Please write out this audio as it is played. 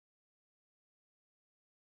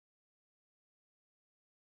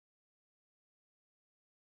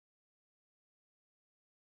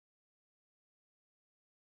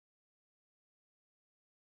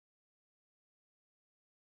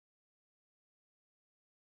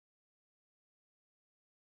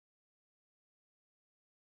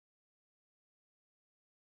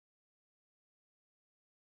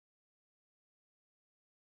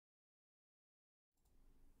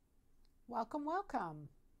Welcome, welcome.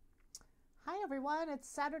 Hi everyone, it's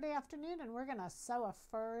Saturday afternoon and we're gonna sew a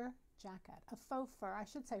fur jacket. A faux fur, I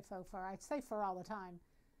should say faux fur. I say fur all the time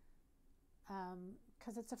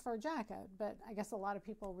because it's a fur jacket, but I guess a lot of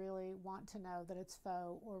people really want to know that it's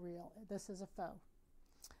faux or real. This is a faux.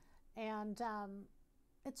 And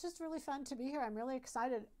it's just really fun to be here. I'm really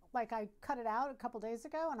excited. Like I cut it out a couple days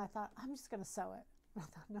ago and I thought, I'm just gonna sew it. I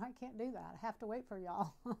thought, no, I can't do that. I have to wait for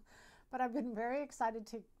y'all. But I've been very excited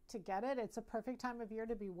to get it. It's a perfect time of year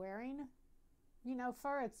to be wearing,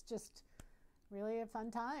 fur. It's just really a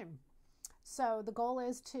fun time. So the goal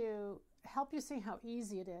is to help you see how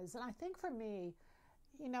easy it is. And I think for me,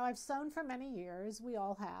 I've sewn for many years. We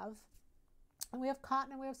all have. And we have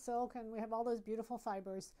cotton and we have silk and we have all those beautiful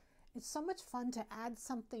fibers. It's so much fun to add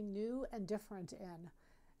something new and different in.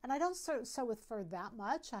 And I don't sew with fur that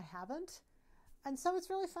much. I haven't. And so it's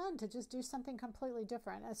really fun to just do something completely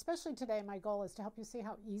different. Especially today, my goal is to help you see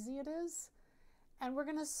how easy it is. And we're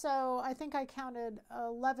going to sew, I think I counted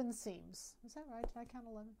 11 seams. Is that right? Did I count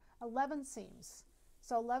 11? 11 seams.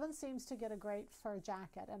 So 11 seams to get a great fur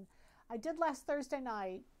jacket. And I did last Thursday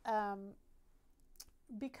night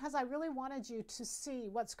because I really wanted you to see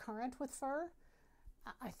what's current with fur.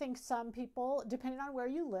 I think some people, depending on where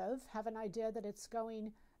you live, have an idea that it's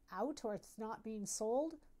going out or it's not being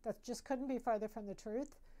sold. That just couldn't be farther from the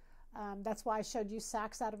truth. That's why I showed you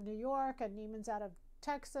Saks out of New York and Neiman's out of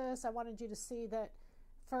Texas. I wanted you to see that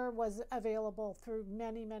fur was available through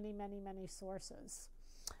many, many, many, many sources.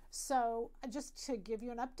 So just to give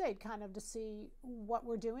you an update, kind of to see what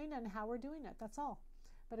we're doing and how we're doing it, that's all.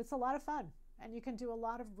 But it's a lot of fun. And you can do a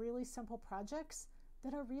lot of really simple projects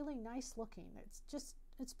that are really nice looking.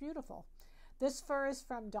 It's beautiful. This fur is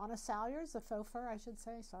from Donna Salyers, the faux fur, I should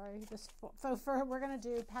say. Sorry, this faux fur. We're going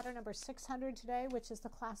to do pattern number 600 today, which is the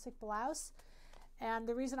classic blouse. And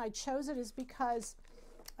the reason I chose it is because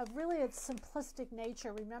of really its simplistic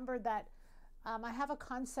nature. Remember that I have a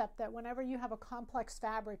concept that whenever you have a complex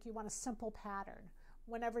fabric, you want a simple pattern.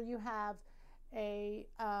 Whenever you have a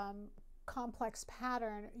complex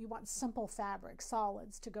pattern, you want simple fabric,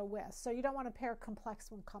 solids to go with. So you don't want to pair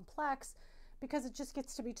complex with complex, because it just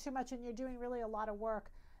gets to be too much and you're doing really a lot of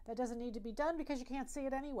work that doesn't need to be done because you can't see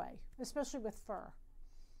it anyway, especially with fur.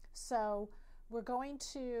 So we're going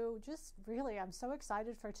to just really, I'm so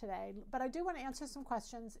excited for today, but I do want to answer some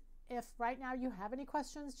questions. If right now you have any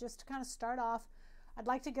questions, just to kind of start off, I'd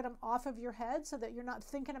like to get them off of your head so that you're not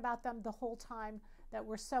thinking about them the whole time that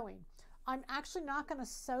we're sewing. I'm actually not going to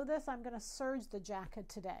sew this. I'm going to serge the jacket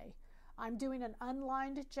today. I'm doing an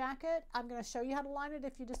unlined jacket. I'm going to show you how to line it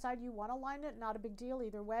if you decide you want to line it. Not a big deal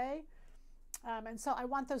either way. And so I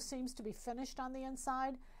want those seams to be finished on the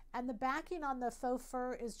inside. And the backing on the faux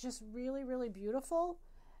fur is just really, really beautiful.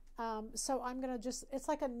 So I'm going to it's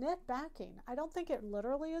like a knit backing. I don't think it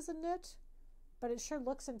literally is a knit, but it sure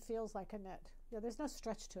looks and feels like a knit. Yeah, there's no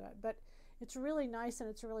stretch to it, but it's really nice and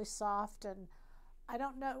it's really soft. And I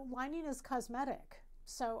don't know, lining is cosmetic.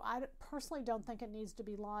 So I personally don't think it needs to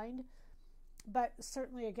be lined. But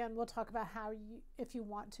certainly, again, we'll talk about how you, if you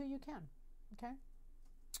want to, you can. Okay.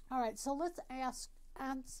 All right. So let's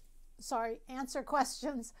answer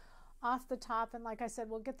questions off the top. And like I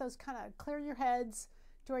said, we'll get those kind of clear your heads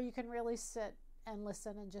to where you can really sit and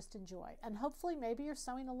listen and just enjoy. And hopefully, maybe you're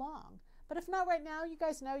sewing along. But if not right now, you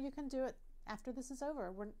guys know you can do it after this is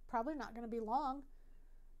over. We're probably not going to be long,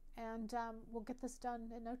 and we'll get this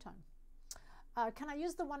done in no time. Can I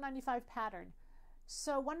use the 195 pattern?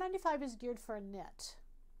 So 195 is geared for a knit,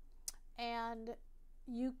 and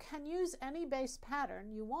you can use any base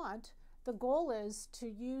pattern you want. The goal is to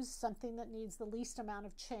use something that needs the least amount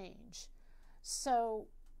of change. So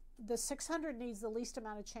the 600 needs the least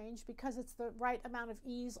amount of change because it's the right amount of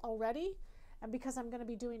ease already, and because I'm going to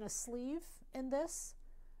be doing a sleeve in this.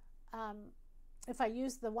 If I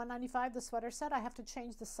use the 195, the sweater set, I have to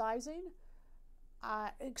change the sizing.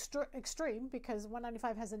 Extreme, because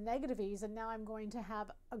 195 has a negative ease, and now I'm going to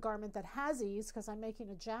have a garment that has ease because I'm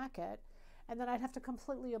making a jacket, and then I'd have to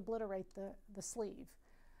completely obliterate the sleeve.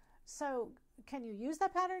 So can you use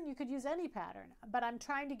that pattern? You could use any pattern, but I'm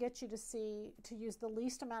trying to get you to use the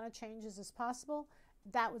least amount of changes as possible.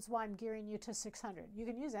 That was why I'm gearing you to 600. You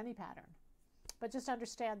can use any pattern, but just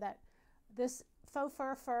understand that this faux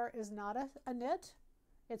fur is not a knit.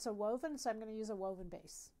 It's a woven, so I'm going to use a woven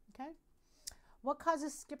base. Okay. What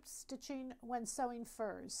causes skip stitching when sewing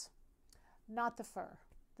furs? Not the fur.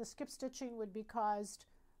 The skip stitching would be caused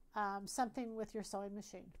something with your sewing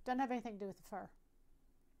machine. Doesn't have anything to do with the fur.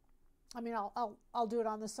 I mean, I'll do it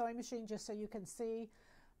on the sewing machine just so you can see.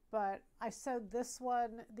 But I sewed this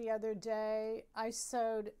one the other day. I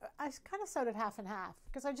kind of sewed it half and half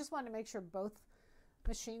because I just wanted to make sure both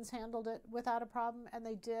machines handled it without a problem, and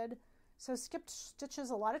they did. So skipped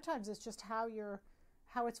stitches a lot of times is just how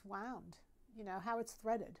it's wound, you know, how it's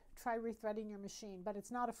threaded. Try rethreading your machine, but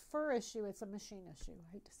it's not a fur issue, it's a machine issue.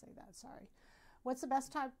 I hate to say that, sorry. What's the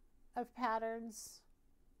best type of patterns?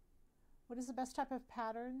 What is the best type of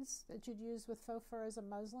patterns that you'd use with faux fur as a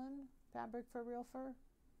muslin fabric for real fur?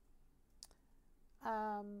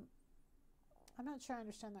 I'm not sure I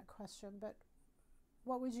understand that question, but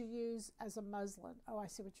what would you use as a muslin? Oh, I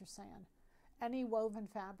see what you're saying. Any woven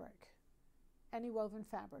fabric. Any woven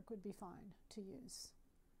fabric would be fine to use.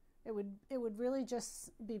 It would really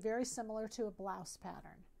just be very similar to a blouse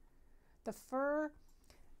pattern. The fur,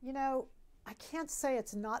 you know, I can't say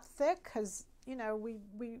it's not thick because, you know,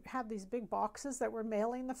 we have these big boxes that we're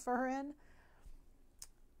mailing the fur in,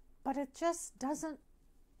 but it just doesn't,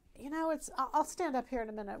 you know, I'll stand up here in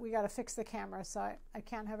a minute. We got to fix the camera, so I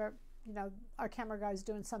can't have it, you know, our camera guy's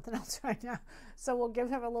doing something else right now, so we'll give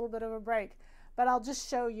him a little bit of a break. But I'll just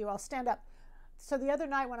show you. I'll stand up. So the other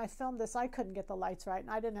night when I filmed this, I couldn't get the lights right, and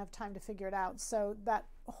I didn't have time to figure it out. So that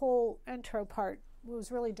whole intro part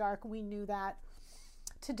was really dark. We knew that.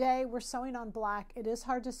 Today we're sewing on black. It is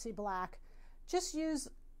hard to see black. Just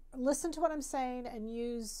listen to what I'm saying and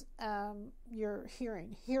use your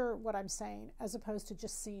hearing. Hear what I'm saying as opposed to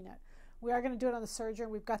just seeing it. We are going to do it on the serger.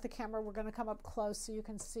 We've got the camera. We're going to come up close so you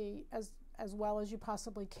can see as well as you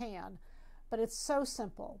possibly can. But it's so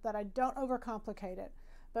simple that I don't overcomplicate it.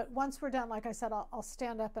 But once we're done, like I said, I'll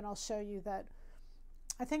stand up and I'll show you that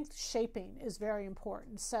I think shaping is very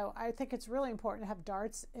important. So I think it's really important to have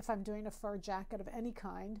darts if I'm doing a fur jacket of any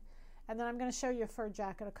kind. And then I'm going to show you a fur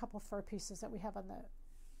jacket, a couple fur pieces that we have on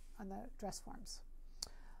the dress forms.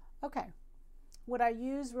 Okay. Would I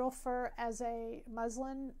use real fur as a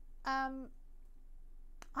muslin?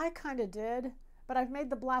 I kind of did, but I've made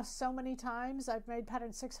the blouse so many times. I've made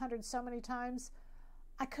pattern 600 so many times.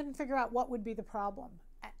 I couldn't figure out what would be the problem.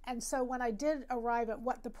 And so when I did arrive at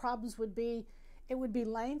what the problems would be, it would be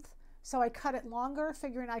length. So I cut it longer,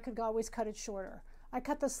 figuring I could always cut it shorter. I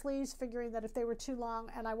cut the sleeves, figuring that if they were too long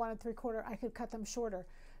and I wanted 3/4, I could cut them shorter.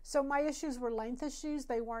 So my issues were length issues.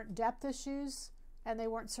 They weren't depth issues, and they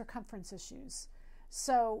weren't circumference issues.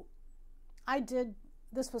 So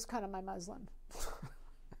this was kind of my muslin.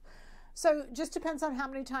 So just depends on how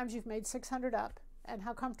many times you've made 600 up and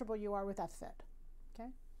how comfortable you are with that fit. Okay.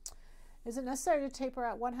 Is it necessary to taper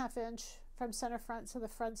out 1/2 inch from center front so the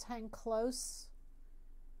fronts hang close?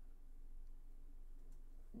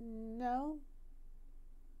 No.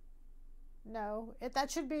 No.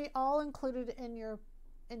 That should be all included in your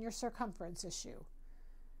circumference issue.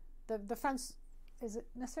 The fronts, is it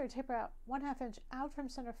necessary to taper out 1/2 inch out from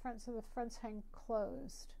center front so the fronts hang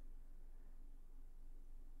closed?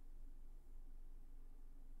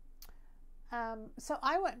 So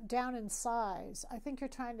I went down in size. I think you're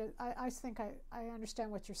trying to, I think I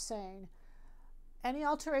understand what you're saying. Any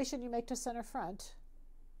alteration you make to center front,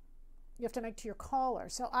 you have to make to your collar.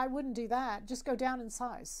 So I wouldn't do that. Just go down in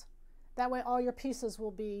size. That way all your pieces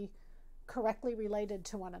will be correctly related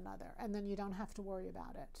to one another, and then you don't have to worry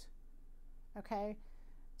about it. Okay?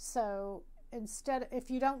 So instead,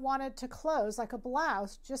 if you don't want it to close like a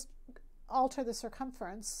blouse, just alter the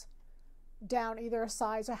circumference down either a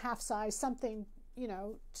size or half size, something, you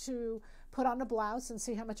know, to put on a blouse and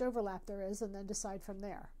see how much overlap there is, and then decide from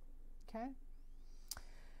there. Okay?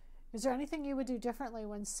 Is there anything you would do differently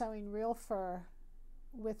when sewing real fur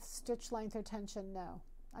with stitch length or tension? No,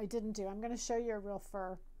 I didn't do. I'm going to show you a real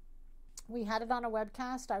fur. We had it on a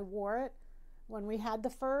webcast. I wore it when we had the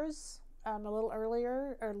furs a little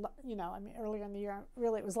earlier, or, you know, I mean, earlier in the year.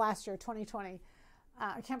 Really, it was last year, 2020.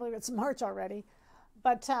 I can't believe it's March already.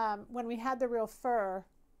 But when we had the real fur,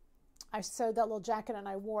 I sewed that little jacket and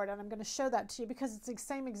I wore it, and I'm going to show that to you because it's the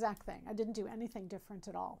same exact thing. I didn't do anything different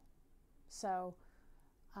at all. So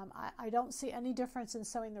I don't see any difference in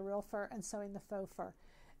sewing the real fur and sewing the faux fur.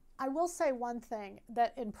 I will say one thing,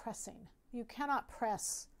 that in pressing, you cannot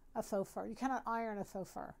press a faux fur. You cannot iron a faux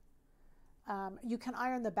fur. You can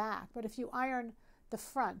iron the back, but if you iron the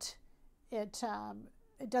front, it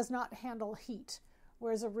does not handle heat,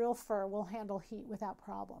 whereas a real fur will handle heat without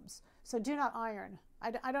problems. So do not iron.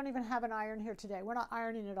 I don't even have an iron here today. We're not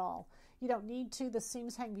ironing at all. You don't need to. The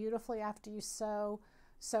seams hang beautifully after you sew.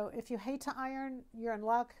 So if you hate to iron, you're in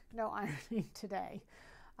luck. No ironing today.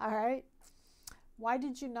 All right. Why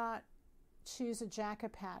did you not choose a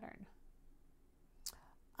jacket pattern?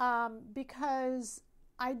 Because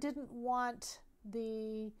I didn't want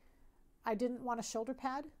a shoulder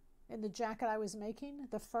pad in the jacket I was making.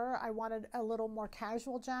 The fur, I wanted a little more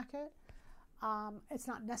casual jacket. It's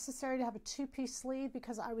not necessary to have a 2-piece sleeve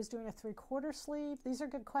because I was doing a 3/4 sleeve. These are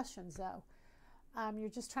good questions though. You're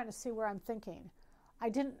just trying to see where I'm thinking. I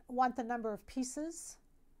didn't want the number of pieces,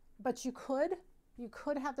 but you could. You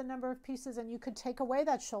could have the number of pieces and you could take away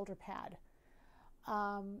that shoulder pad.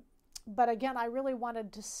 But again, I really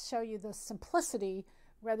wanted to show you the simplicity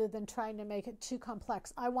rather than trying to make it too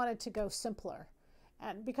complex. I wanted to go simpler.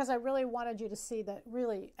 And because I really wanted you to see that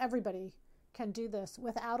really everybody can do this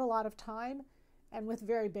without a lot of time and with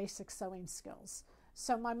very basic sewing skills.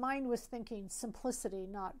 So my mind was thinking simplicity,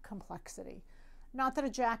 not complexity. Not that a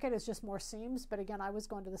jacket is just more seams, but again, I was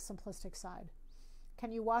going to the simplistic side.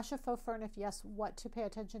 Can you wash a faux fur? And if yes, what to pay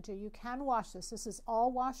attention to? You can wash this. This is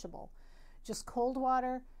all washable. Just cold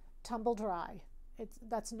water, tumble dry.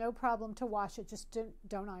 That's no problem to wash it. Just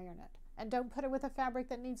don't iron it. And don't put it with a fabric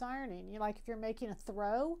that needs ironing. Like if you're making a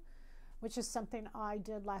throw, which is something I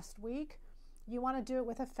did last week, you want to do it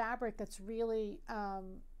with a fabric that's really,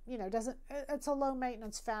 it's a low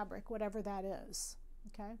maintenance fabric, whatever that is.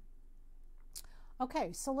 Okay.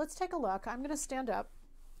 Okay, so let's take a look. I'm going to stand up.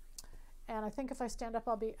 And I think if I stand up,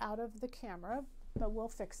 I'll be out of the camera, but we'll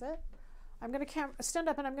fix it. I'm going to stand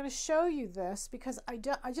up and I'm going to show you this because I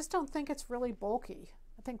just don't think it's really bulky.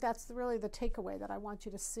 I think that's really the takeaway that I want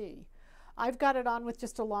you to see. I've got it on with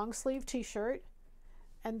just a long sleeve t-shirt,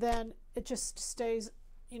 and then it just stays,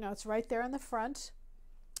 it's right there in the front.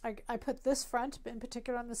 I put this front in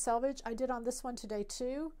particular on the selvage. I did on this one today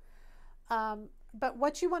too. But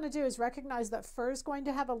what you want to do is recognize that fur is going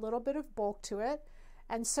to have a little bit of bulk to it.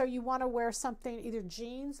 And so you want to wear something, either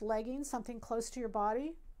jeans, leggings, something close to your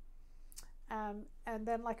body, and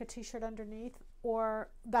then like a t-shirt underneath, or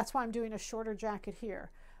that's why I'm doing a shorter jacket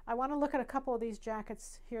here. I want to look at a couple of these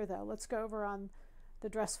jackets here though. Let's go over on the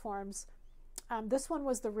dress forms. This one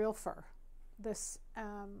was the real fur. This,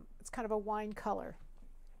 it's kind of a wine color.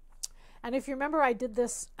 And if you remember, I did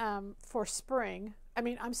this for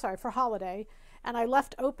for holiday, and I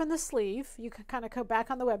left open the sleeve. You can kind of go back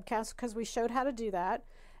on the webcast because we showed how to do that.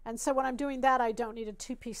 And so when I'm doing that, I don't need a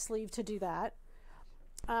two-piece sleeve to do that.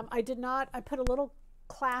 I put a little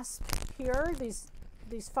clasp here.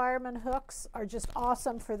 These fireman hooks are just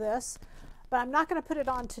awesome for this, but I'm not going to put it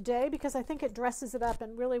on today because I think it dresses it up,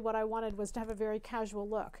 and really what I wanted was to have a very casual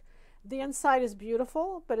look. The inside is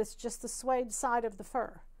beautiful, but it's just the suede side of the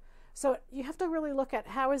fur. So you have to really look at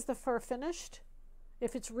how is the fur finished,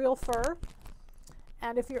 if it's real fur,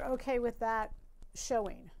 and if you're okay with that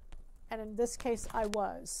showing. And in this case, I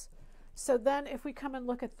was. So then if we come and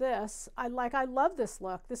look at this, I love this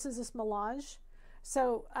look. This is this melange.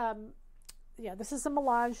 So yeah, this is a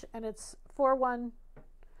melange, and it's 41,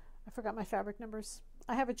 I forgot my fabric numbers.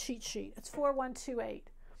 I have a cheat sheet. It's 4128.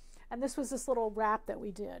 And this was this little wrap that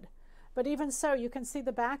we did. But even so, you can see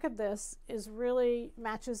the back of this is really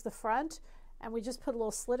matches the front, and we just put a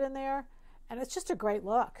little slit in there, and it's just a great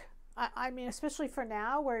look. I mean, especially for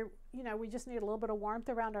now where, we just need a little bit of warmth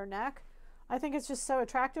around our neck. I think it's just so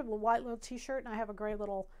attractive. A white little t-shirt, and I have a great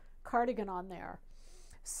little cardigan on there.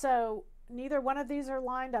 So neither one of these are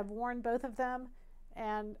lined. I've worn both of them,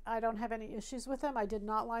 and I don't have any issues with them. I did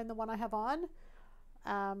not line the one I have on.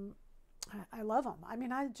 I love them. I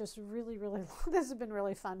mean, I just really, really, this has been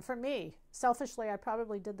really fun for me. Selfishly, I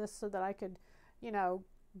probably did this so that I could,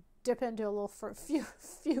 dip into a little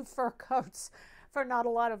few fur coats for not a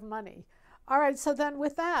lot of money. All right, so then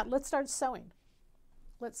with that, let's start sewing.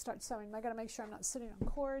 I got to make sure I'm not sitting on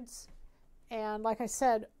cords. And like I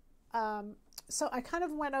said, so I kind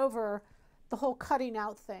of went over the whole cutting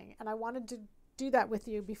out thing, and I wanted to do that with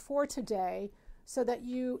you before today, so that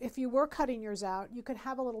if you were cutting yours out, you could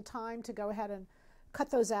have a little time to go ahead and cut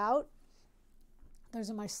those out. Those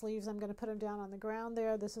are my sleeves. I'm going to put them down on the ground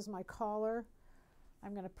there. This is my collar.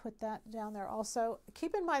 I'm going to put that down there also.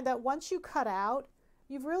 Keep in mind that once you cut out,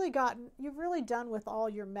 you've really done with all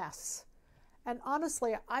your mess. And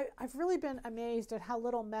honestly, I've really been amazed at how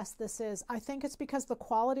little mess this is. I think it's because the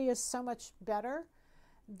quality is so much better,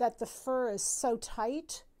 that the fur is so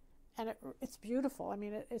tight, and it's beautiful. I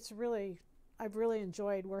mean, I've really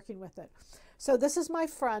enjoyed working with it. So this is my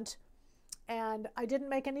front, and I didn't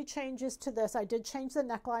make any changes to this. I did change the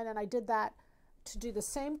neckline, and I did that to do the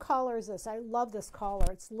same collar as this. I love this collar.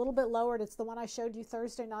 It's a little bit lowered. It's the one I showed you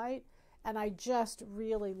Thursday night, and I just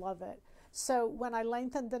really love it. So when I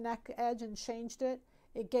lengthened the neck edge and changed it,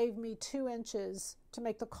 it gave me 2 inches to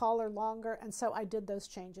make the collar longer, and so I did those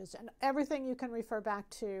changes. And everything you can refer back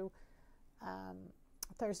to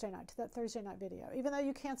Thursday night, to that Thursday night video. Even though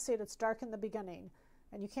you can't see it, it's dark in the beginning,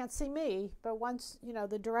 and you can't see me, but once,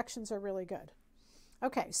 the directions are really good.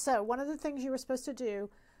 Okay, so one of the things you were supposed to do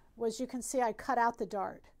was, you can see I cut out the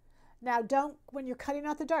dart. Now when you're cutting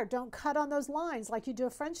out the dart, don't cut on those lines like you do a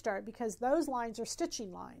French dart, because those lines are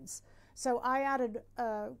stitching lines. So I added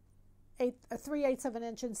 3/8 of an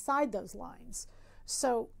inch inside those lines.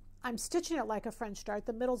 So I'm stitching it like a French dart.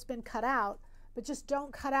 The middle's been cut out, but just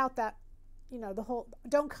don't cut out that, you know,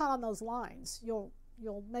 don't cut on those lines. You'll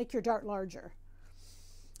make your dart larger.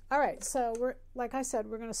 All right, so like I said,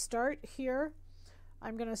 we're going to start here.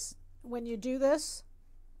 When you do this,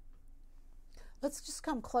 let's just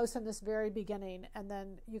come close in this very beginning, and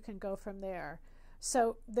then you can go from there.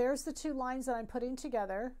 So there's the 2 lines that I'm putting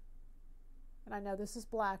together. And I know this is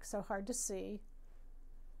black, so hard to see.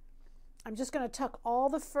 I'm just going to tuck all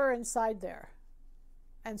the fur inside there.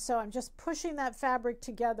 And so I'm just pushing that fabric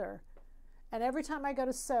together. And every time I go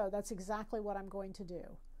to sew, that's exactly what I'm going to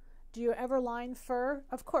do. Do you ever line fur?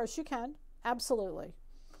 Of course you can. Absolutely.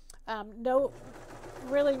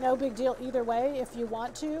 Really no big deal either way, if you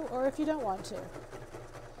want to or if you don't want to.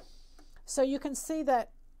 So you can see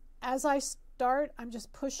that as I start, I'm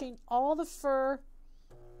just pushing all the fur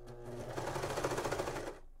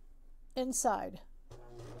inside.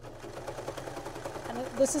 And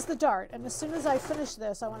this is the dart. And as soon as I finish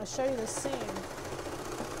this, I want to show you the seam.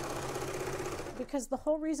 Because the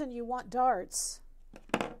whole reason you want darts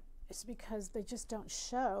is because they just don't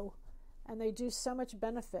show, and they do so much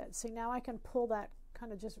benefit. See, now I can pull that,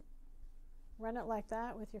 kind of just run it like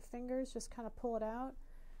that with your fingers, just kind of pull it out.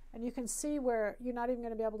 And you can see where you're not even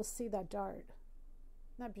going to be able to see that dart.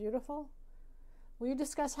 Isn't that beautiful? We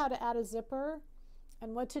discuss how to add a zipper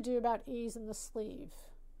and what to do about ease in the sleeve.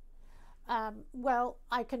 Well,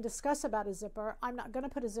 I can discuss about a zipper. I'm not going to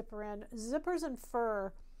put a zipper in. Zippers and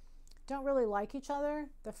fur don't really like each other.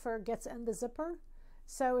 The fur gets in the zipper.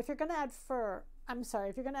 So if you're going to add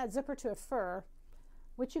if you're going to add zipper to a fur,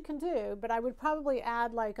 which you can do, but I would probably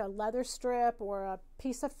add like a leather strip or a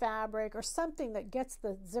piece of fabric or something that gets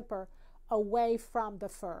the zipper away from the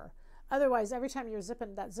fur. Otherwise, every time you're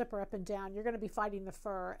zipping that zipper up and down, you're going to be fighting the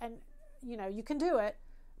fur. And you know, you can do it,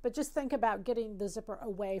 but just think about getting the zipper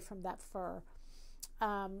away from that fur.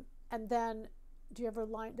 And then, do you ever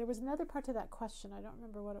line? There was another part to that question. I don't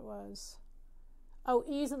remember what it was. Oh,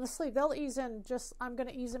 ease in the sleeve. They'll ease in I'm going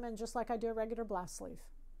to ease them in just like I do a regular blouse sleeve.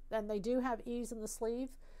 And they do have ease in the sleeve.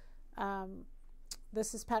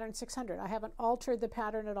 This is pattern 600. I haven't altered the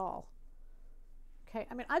pattern at all. Okay,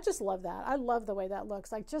 I mean, I just love that. I love the way that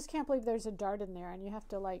looks. I just can't believe there's a dart in there and you have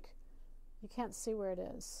to you can't see where it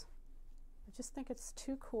is. I just think it's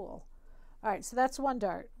too cool. All right, so that's one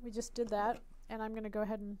dart. We just did that, and I'm going to go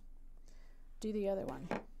ahead and do the other one.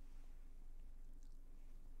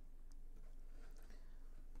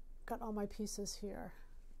 Got all my pieces here.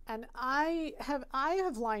 And I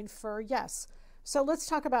have lined fur, yes. So let's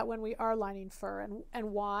talk about when we are lining fur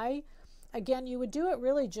and why. Again, you would do it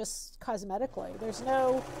really just cosmetically. There's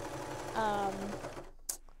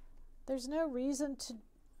no reason to,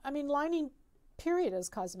 I mean, lining period is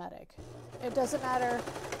cosmetic. It doesn't matter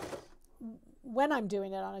when I'm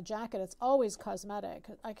doing it on a jacket, it's always cosmetic.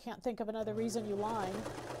 I can't think of another reason you line.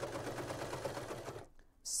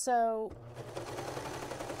 So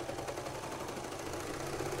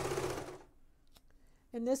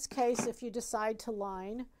in this case, if you decide to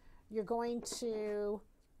line, you're going to,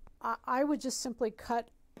 I would just simply cut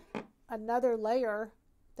another layer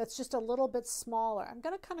that's just a little bit smaller. I'm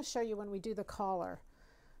going to kind of show you when we do the collar.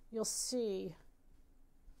 You'll see.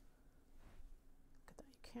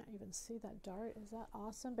 You can't even see that dart. Is that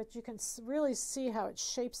awesome? But you can really see how it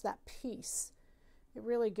shapes that piece. It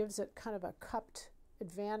really gives it kind of a cupped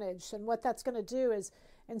advantage. And what that's going to do is,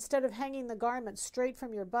 instead of hanging the garment straight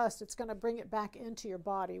from your bust, it's going to bring it back into your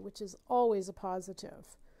body, which is always a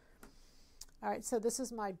positive. All right, so this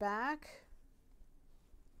is my back.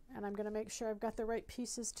 And I'm going to make sure I've got the right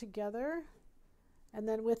pieces together. And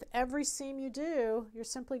then with every seam you do, you're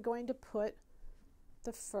simply going to put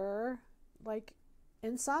the fur like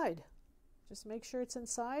inside. Just make sure it's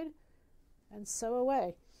inside and sew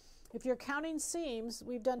away. If you're counting seams,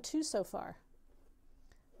 we've done 2 so far.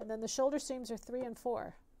 And then the shoulder seams are 3 and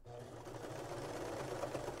 4.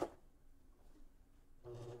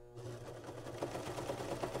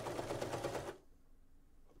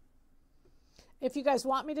 If you guys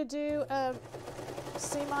want me to do a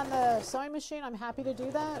seam on the sewing machine, I'm happy to do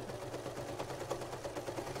that.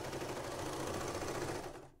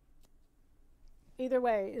 Either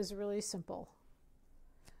way is really simple.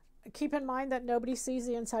 Keep in mind that nobody sees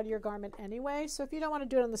the inside of your garment anyway, so if you don't want to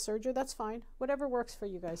do it on the serger, that's fine. Whatever works for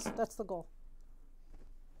you guys, that's the goal.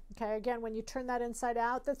 Okay, again, when you turn that inside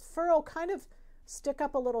out, the fur will kind of stick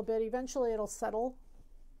up a little bit. Eventually it'll settle,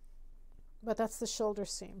 but that's the shoulder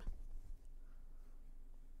seam.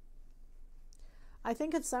 I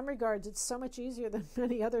think in some regards it's so much easier than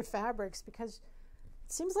many other fabrics because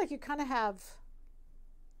it seems like you kind of have,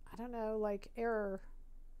 I don't know, like error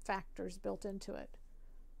factors built into it.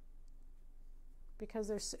 Because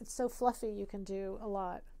it's so fluffy, you can do a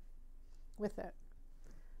lot with it.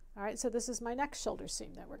 All right, so this is my next shoulder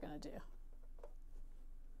seam that we're going to do.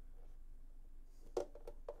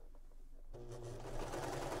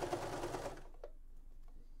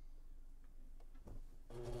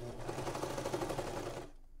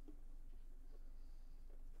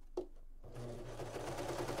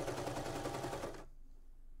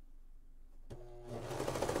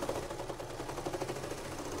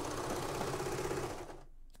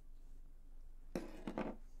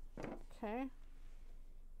 Okay.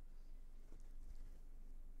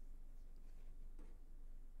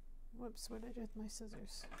 Whoops, what did I do with my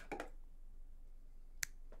scissors?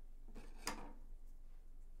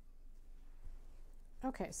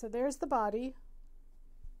 Okay, so there's the body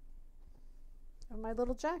of my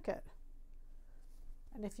little jacket.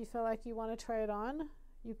 And if you feel like you want to try it on,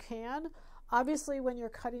 you can. Obviously, when you're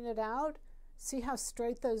cutting it out, see how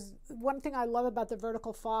straight those... One thing I love about the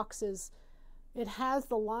vertical fox is it has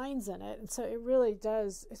the lines in it, and so it really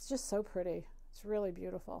does, it's just so pretty. It's really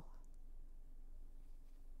beautiful.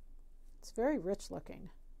 It's very rich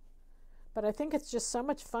looking. But I think it's just so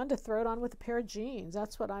much fun to throw it on with a pair of jeans.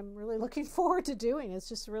 That's what I'm really looking forward to doing. It's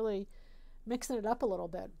just really mixing it up a little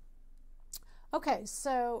bit. Okay,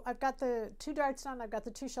 so I've got the 2 darts done. I've got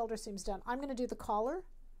the 2 shoulder seams done. I'm going to do the collar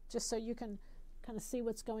just so you can kind of see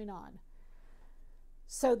what's going on.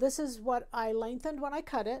 So this is what I lengthened when I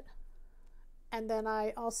cut it. And then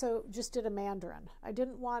I also just did a mandarin. I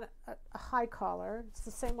didn't want a high collar. It's the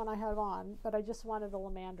same one I have on, but I just wanted a little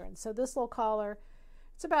mandarin. So this little collar,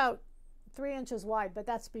 it's about 3 inches wide, but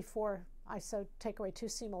that's before I take away 2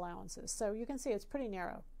 seam allowances. So you can see it's pretty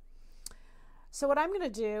narrow. So what I'm going to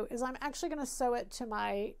do is I'm actually going to sew it to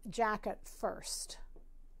my jacket first.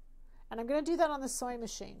 And I'm going to do that on the sewing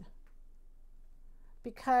machine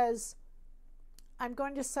because I'm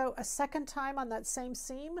going to sew a second time on that same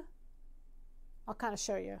seam. I'll kind of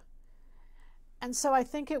show you. And so I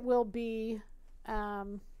think it will be a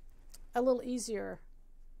little easier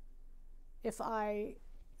if I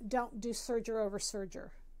don't do serger over serger.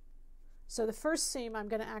 So the first seam I'm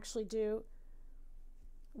going to actually do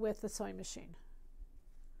with the sewing machine.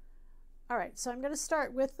 All right, so I'm going to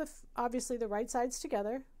start with obviously the right sides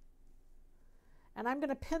together, and I'm going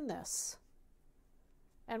to pin this.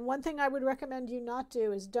 And one thing I would recommend you not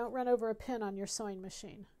do is don't run over a pin on your sewing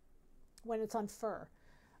machine when it's on fur.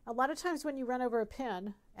 A lot of times when you run over a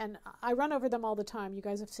pin, and I run over them all the time, you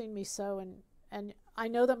guys have seen me sew, and I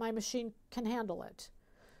know that my machine can handle it.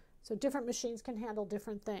 So different machines can handle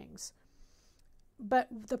different things. But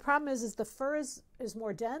the problem is the fur is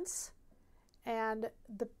more dense, and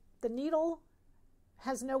the needle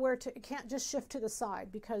has nowhere to, it can't just shift to the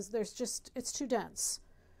side because it's too dense.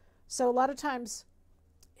 So a lot of times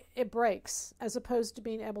it breaks as opposed to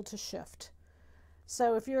being able to shift.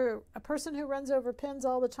 So if you're a person who runs over pins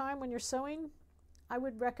all the time when you're sewing, I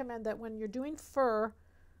would recommend that when you're doing fur,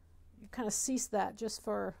 you kind of cease that just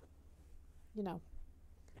for, you know,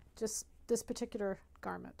 just this particular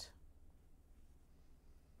garment.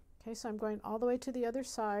 Okay, so I'm going all the way to the other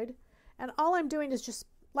side, and all I'm doing is just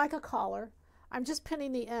like a collar, I'm just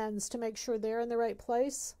pinning the ends to make sure they're in the right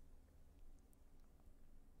place.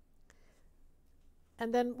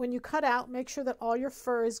 And then when you cut out, make sure that all your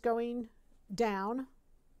fur is going down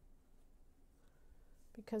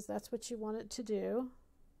because that's what you want it to do.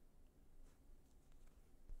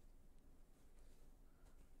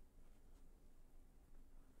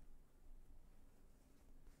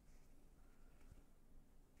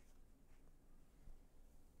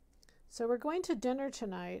 So we're going to dinner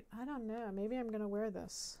tonight. I don't know, maybe I'm going to wear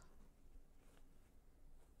this.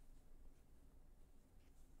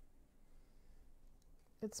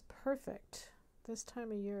 It's perfect. This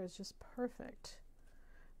time of year is just perfect.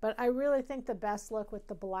 But I really think the best look with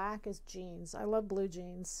the black is jeans. I love blue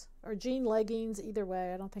jeans or jean leggings, either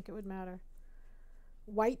way. I don't think it would matter.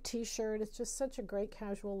 White t-shirt, it's just such a great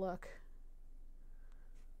casual look.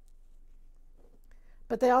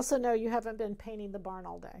 But they also know you haven't been painting the barn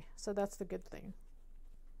all day, so that's the good thing.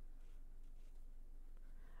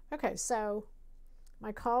 Okay, so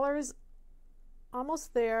my collar is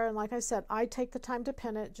almost there, and like I said, I take the time to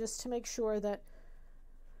pin it just to make sure that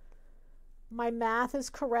my math is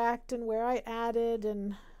correct and where I added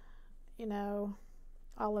and, you know,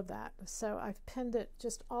 all of that. So I've pinned it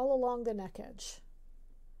just all along the neck edge.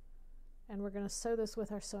 And we're going to sew this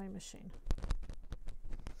with our sewing machine.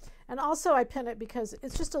 And also I pin it because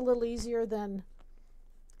it's just a little easier than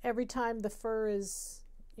every time the fur is,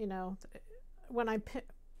 you know, when I'm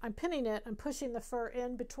pinning it, I'm pushing the fur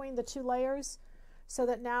in between the 2 layers. so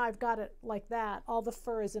that now I've got it like that. All the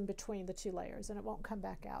fur is in between the two layers and it won't come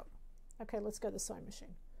back out. Okay, let's go to the sewing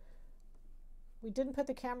machine. We didn't put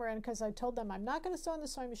the camera in because I told them I'm not going to sew on the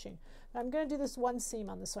sewing machine. I'm going to do this one seam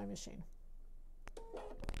on the sewing machine.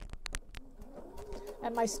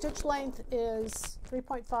 And my stitch length is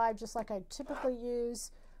 3.5, just like I typically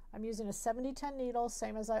use. I'm using a 70-10 needle,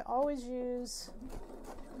 same as I always use.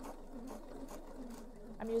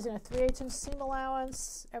 I'm using a 3/8 inch seam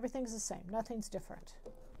allowance. Everything's the same, nothing's different.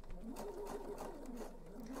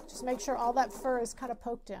 Just make sure all that fur is kind of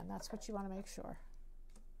poked in. That's what you want to make sure.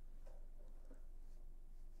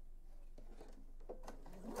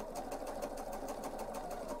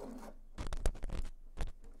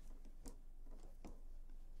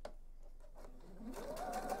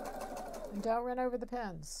 And don't run over the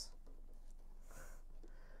pins.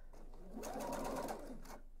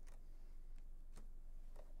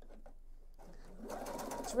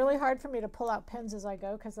 It's really hard for me to pull out pins as I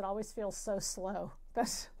go because it always feels so slow.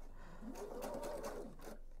 But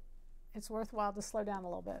it's worthwhile to slow down a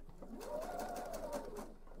little bit.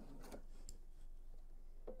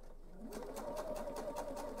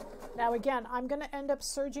 Now again, I'm going to end up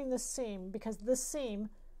serging this seam because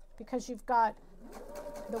you've got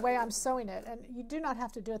the way I'm sewing it, and you do not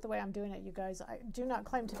have to do it the way I'm doing it, you guys. I do not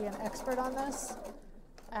claim to be an expert on this.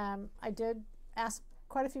 I did ask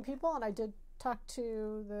quite a few people, and I did talk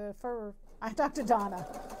to I talked to Donna,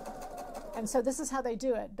 and so this is how they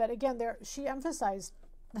do it. But again, she emphasized,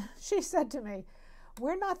 she said to me,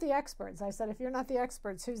 we're not the experts. I said, if you're not the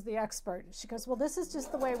experts, who's the expert? She goes, well, this is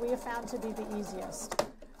just the way we have found to be the easiest.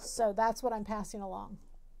 So that's what I'm passing along.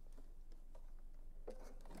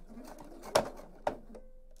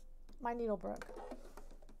 My needle broke.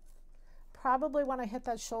 Probably when I hit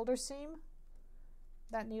that shoulder seam,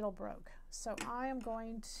 that needle broke. So I am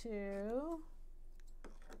going to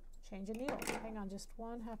change a needle. Hang on just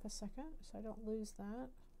 1/2 a second so I don't lose that.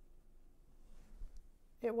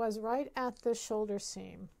 It was right at the shoulder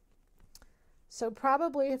seam. So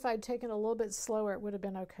probably if I'd taken a little bit slower, it would have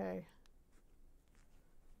been okay.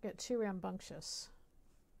 Get too rambunctious.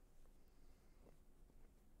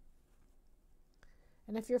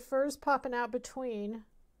 And if your fur's popping out between,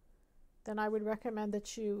 then I would recommend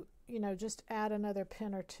that you just add another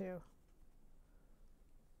pin or two.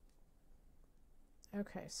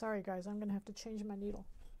 Okay, sorry guys, I'm going to have to change my needle.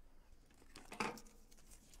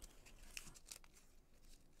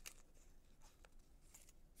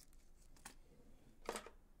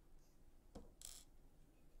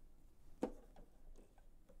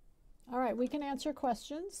 All right, we can answer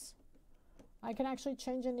questions. I can actually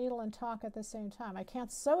change a needle and talk at the same time. I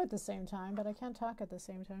can't sew at the same time, but I can talk at the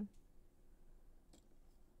same time.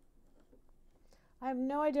 I have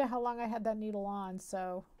no idea how long I had that needle on,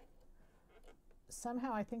 so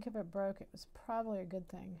somehow I think if it broke, it was probably a good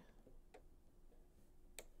thing.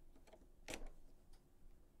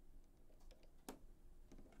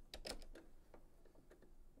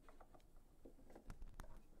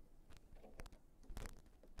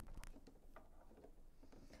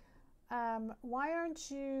 Why aren't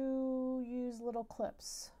you use little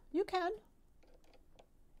clips? You can.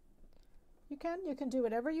 You can do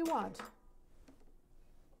whatever you want.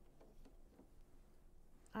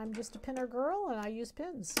 I'm just a pinner girl and I use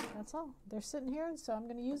pins. That's all. They're sitting here, and so I'm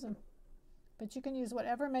going to use them. But you can use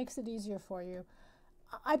whatever makes it easier for you.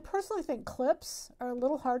 I personally think clips are a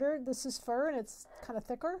little harder. This is fur and it's kind of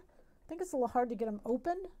thicker. I think it's a little hard to get them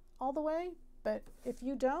open all the way, but if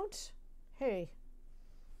you don't, hey,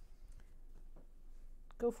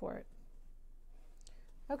 go for it.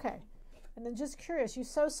 Okay, and then just curious, you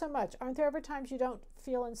sew so much. Aren't there ever times you don't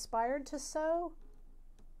feel inspired to sew?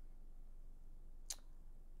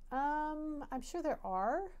 I'm sure there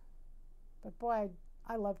are, but boy,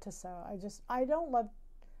 I love to sew. I don't know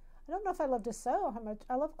if I love to sew how much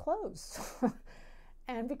I love clothes.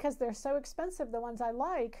 And because they're so expensive, the ones I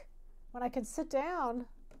like, when I can sit down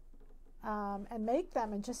and make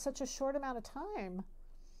them in just such a short amount of time,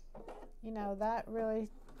 that really,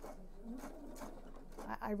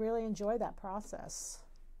 I really enjoy that process.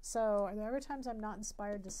 So are there ever times I'm not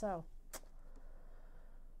inspired to sew?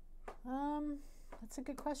 That's a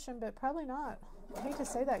good question, but probably not. I hate to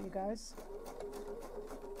say that, you guys.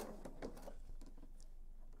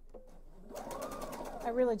 I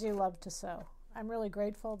really do love to sew. I'm really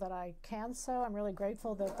grateful that I can sew. I'm really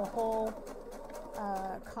grateful that the whole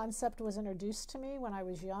concept was introduced to me when I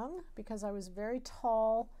was young, because I was very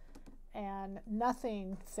tall and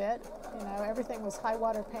nothing fit. Everything was high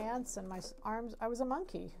water pants, and my arms, I was a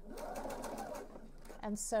monkey.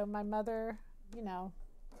 And so my mother,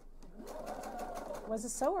 was a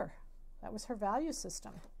sewer. That was her value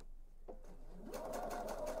system.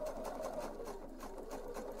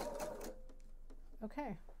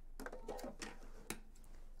 Okay.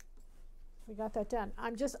 We got that done.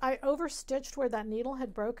 I overstitched where that needle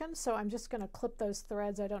had broken, so I'm just going to clip those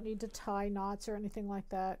threads. I don't need to tie knots or anything like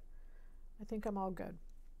that. I think I'm all good.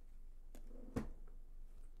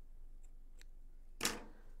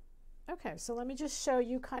 Okay, so let me just show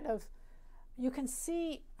you kind of, you can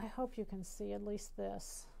see, I hope you can see at least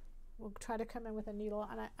this. We'll try to come in with a needle,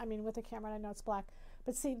 and I mean with the camera, and I know it's black.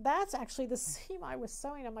 But see, that's actually the seam I was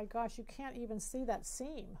sewing. Oh my gosh, you can't even see that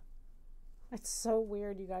seam. It's so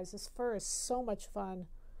weird, you guys. This fur is so much fun.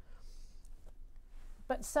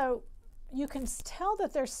 But so you can tell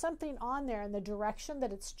that there's something on there in the direction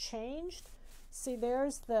that it's changed. See,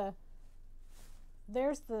 there's the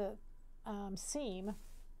seam,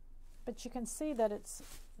 but you can see that it's,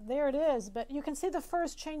 there it is, but you can see the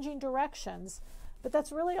fur's changing directions, but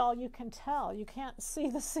that's really all you can tell. You can't see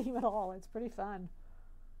the seam at all. It's pretty fun.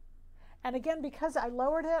 And again, because I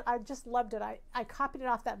lowered it, I just loved it. I copied it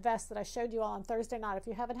off that vest that I showed you all on Thursday night. If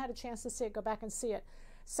you haven't had a chance to see it, go back and see it.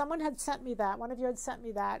 Someone had sent me that. One of you had sent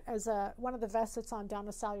me that as one of the vests that's on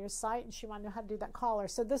Donna Salyer's site, and she wanted to know how to do that collar.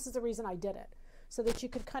 So this is the reason I did it, so that you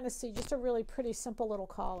could kind of see just a really pretty simple little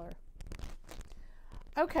collar.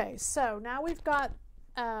 Okay, so now we've got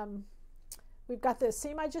the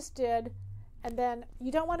seam I just did, and then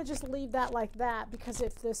you don't want to just leave that like that, because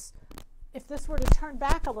if this were to turn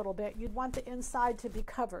back a little bit, you'd want the inside to be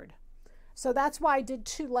covered. So that's why I did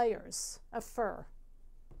 2 layers of fur.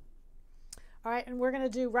 All right, and we're going to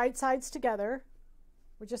do right sides together.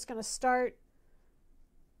 We're just going to start,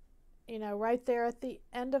 you know, right there at the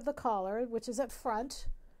end of the collar, which is at front.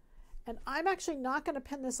 And I'm actually not going to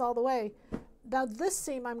pin this all the way. Now this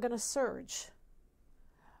seam I'm going to serge.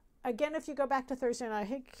 Again, if you go back to Thursday night, I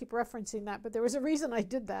hate to keep referencing that, but there was a reason I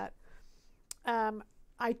did that.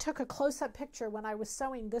 I took a close-up picture when I was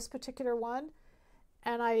sewing this particular one,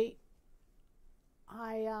 and I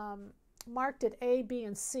marked it A, B,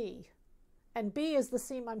 and C. And B is the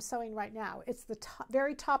seam I'm sewing right now. It's the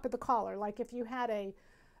very top of the collar. Like if you had a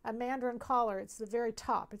mandarin collar, it's the very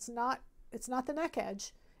top. It's not the neck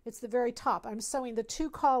edge. It's the very top. I'm sewing the 2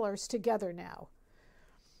 collars together now.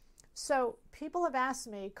 So people have asked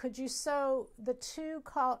me, could you sew the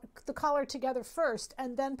the collar together first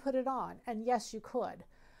and then put it on? And yes, you could.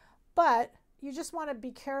 But you just want to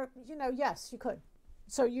be careful. You know, yes, you could.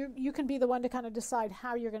 So you can be the one to kind of decide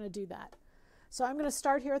how you're going to do that. So I'm going to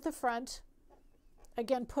start here at the front.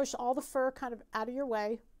 Again, push all the fur kind of out of your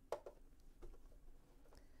way.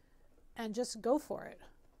 And just go for it.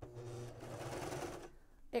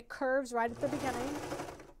 It curves right at the beginning.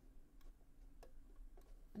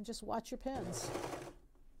 And just watch your pins.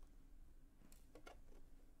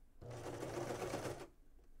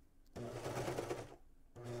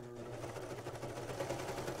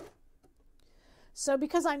 So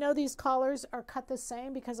because I know these collars are cut the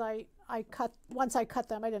same, because once I cut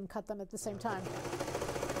them, I didn't cut them at the same time.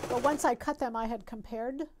 But once I cut them, I had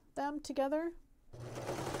compared them together.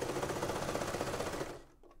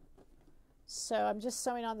 So I'm just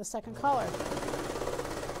sewing on the second collar.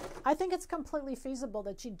 I think it's completely feasible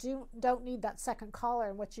that you don't need that second collar,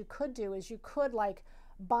 and what you could do is you could like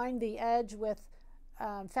bind the edge with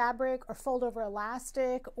fabric or fold over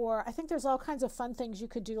elastic, or I think there's all kinds of fun things you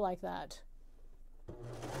could do like that.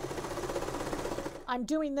 I'm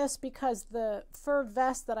doing this because the fur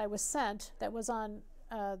vest that I was sent, that was on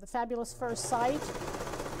the Fabulous Fur site,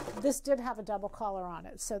 this did have a double collar on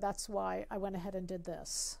it, so that's why I went ahead and did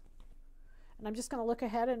this. And I'm just going to look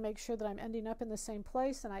ahead and make sure that I'm ending up in the same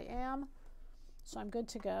place, and I am. So I'm good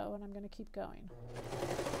to go, and I'm going to keep going.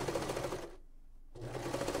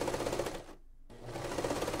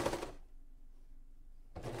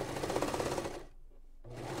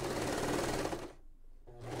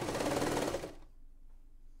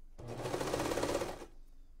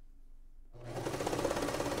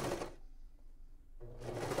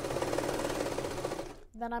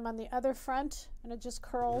 Then I'm on the other front, and it just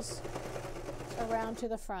curls around to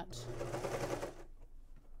the front.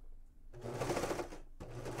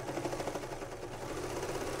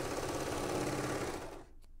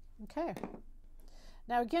 Okay.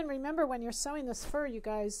 Now again, remember when you're sewing this fur, you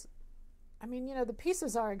guys, I mean, you know, the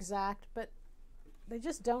pieces are exact, but they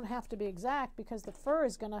just don't have to be exact because the fur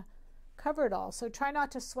is going to cover it all. So try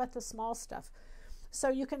not to sweat the small stuff. So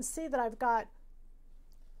you can see that I've got,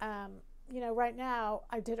 you know, right now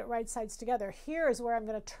I did it right sides together. Here is where I'm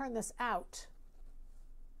going to turn this out.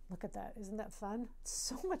 Look at that. Isn't that fun? It's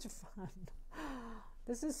so much fun.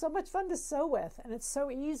 This is so much fun to sew with, and it's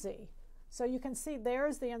so easy. So you can see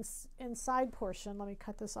there's the inside portion. Let me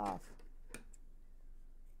cut this off.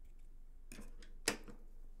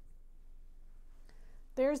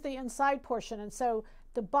 there's the inside portion. And so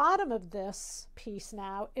the bottom of this piece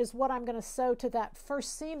now is what I'm going to sew to that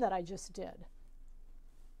first seam that I just did.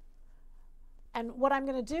 And what I'm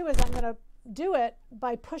going to do is I'm going to do it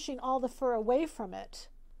by pushing all the fur away from it.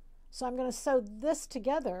 So I'm going to sew this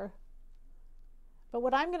together. But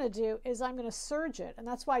what I'm going to do is I'm going to serge it. And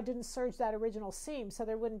that's why I didn't serge that original seam, so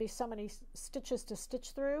there wouldn't be so many stitches to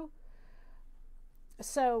stitch through.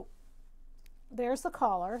 So there's the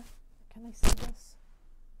collar. Can they see this?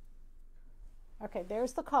 Okay,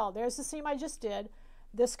 there's the collar. There's the seam I just did.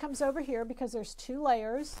 This comes over here because there's 2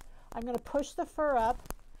 layers. I'm going to push the fur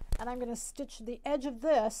up, and I'm going to stitch the edge of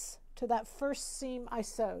this to that first seam I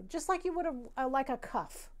sewed, just like you would have like a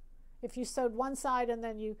cuff if you sewed one side and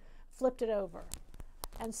then you flipped it over.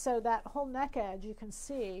 And so that whole neck edge, you can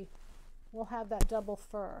see, will have that double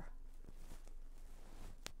fur.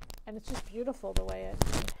 And it's just beautiful the way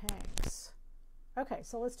it hangs. Okay,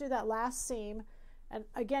 so let's do that last seam. And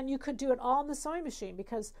again, you could do it all in the sewing machine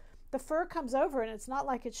because the fur comes over and it's not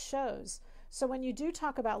like it shows. So when you do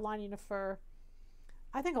talk about lining a fur,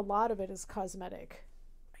 I think a lot of it is cosmetic.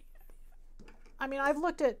 I mean, I've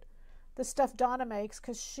looked at the stuff Donna makes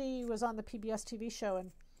because she was on the PBS TV show,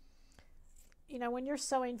 and you know, when you're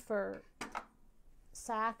sewing for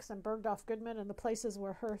Saks and Bergdorf Goodman and the places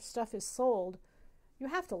where her stuff is sold, you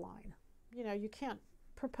have to line. You know, you can't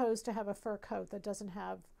propose to have a fur coat that doesn't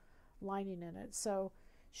have lining in it. So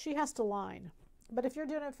she has to line. But if you're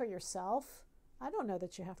doing it for yourself, I don't know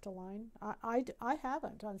that you have to line. I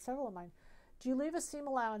haven't on several of mine. Do you leave a seam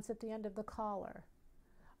allowance at the end of the collar?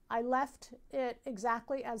 I left it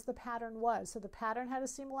exactly as the pattern was. So the pattern had a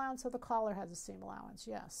seam allowance, so the collar has a seam allowance,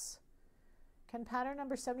 yes. Can pattern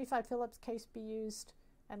number 75 Phillips case be used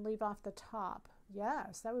and leave off the top?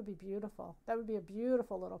 Yes, that would be beautiful. That would be a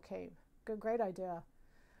beautiful little cape. Good, great idea.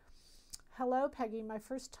 Hello, Peggy. My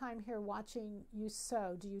first time here watching you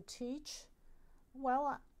sew. Do you teach?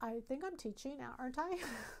 Well, I think I'm teaching, aren't I?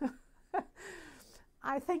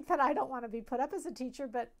 I think that I don't want to be put up as a teacher,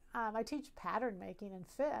 but I teach pattern making and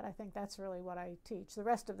fit. I think that's really what I teach. The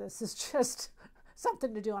rest of this is just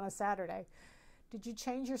something to do on a Saturday. Did you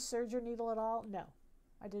change your serger needle at all? No,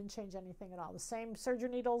 I didn't change anything at all. The same serger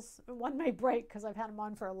needles, one may break because I've had them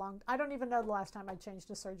on for a long time. I don't even know the last time I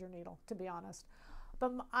changed a serger needle, to be honest.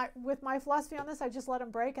 But with my philosophy on this, I just let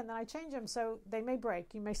them break and then I change them, so they may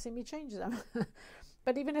break. You may see me change them.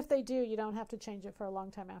 But even if they do, you don't have to change it for a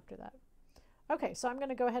long time after that. Okay, so I'm going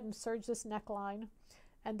to go ahead and serge this neckline.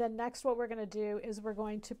 And then next what we're going to do is we're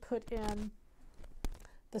going to put in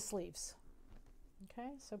the sleeves. Okay,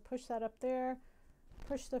 so push that up there.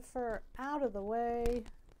 Push the fur out of the way,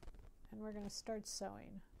 and we're going to start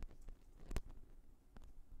sewing.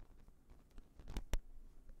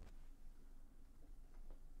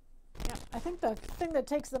 Yeah, I think the thing that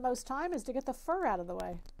takes the most time is to get the fur out of the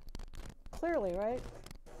way. Clearly, right?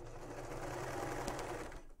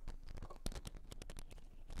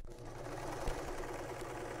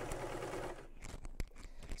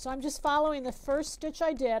 So I'm just following the first stitch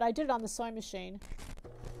I did. I did it on the sewing machine.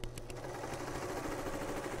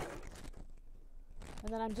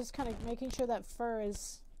 And then I'm just kind of making sure that fur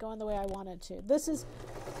is going the way I want it to. This is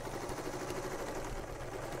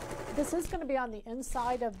going to be on the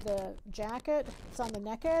inside of the jacket. It's on the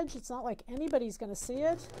neck edge. It's not like anybody's going to see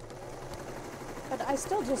it. But I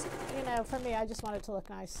still just, you know, for me, I just want it to look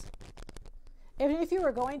nice. If you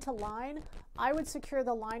were going to line, I would secure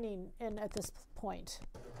the lining in at this point.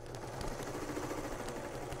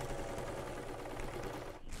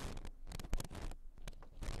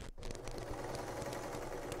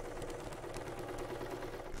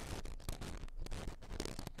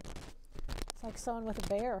 Like sewing with a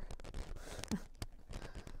bear.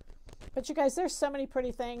 But you guys, there's so many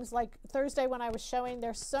pretty things. Like Thursday when I was showing,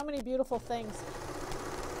 there's so many beautiful things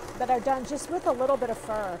that are done just with a little bit of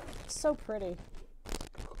fur. It's so pretty.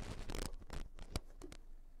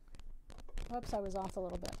 Whoops, I was off a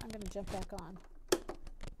little bit. I'm going to jump back on.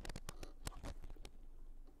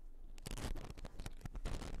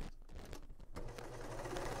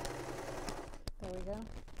 There we go.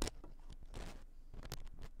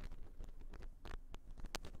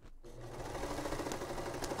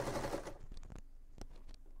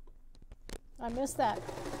 I missed that.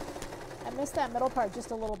 I missed that middle part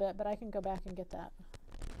just a little bit, but I can go back and get that.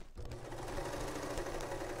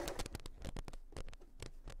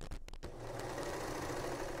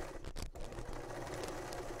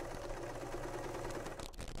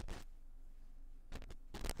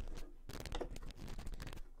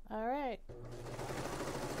 All right.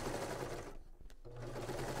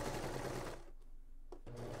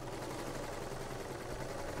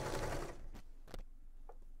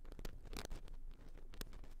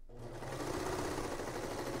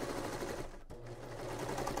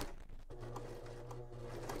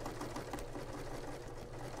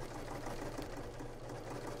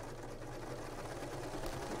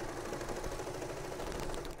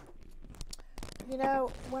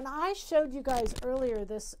 when I showed you guys earlier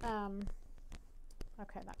this,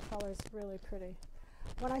 okay, that color is really pretty.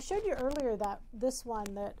 When I showed you earlier that this one,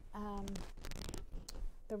 that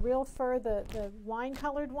the real fur, the wine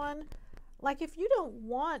colored one, like if you don't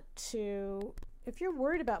want to, if you're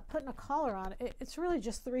worried about putting a collar on, it's really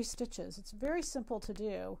just 3 stitches. It's very simple to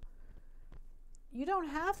do. You don't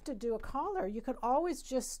have to do a collar. You could always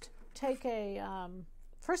just take a,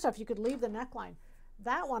 first off, you could leave the neckline.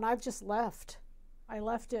 That one I've just left. I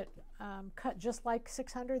left it cut just like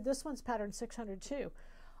 600. This one's pattern 600 too.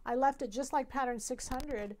 I left it just like pattern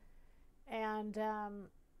 600, and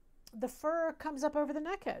the fur comes up over the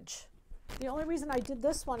neck edge. The only reason I did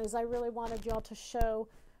this one is I really wanted y'all to show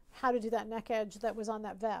how to do that neck edge that was on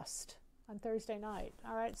that vest on Thursday night.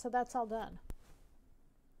 All right, so that's all done.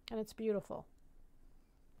 And it's beautiful.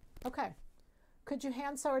 Okay, could you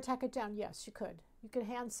hand sew or tack it down? Yes, you could. You could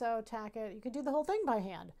hand sew, tack it. You could do the whole thing by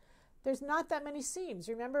hand. There's not that many seams.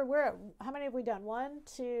 Remember, we're at, how many have we done? 1,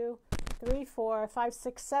 2, 3, 4, 5,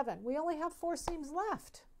 6, 7. We only have 4 seams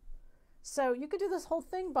left. So you could do this whole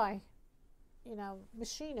thing by, you know,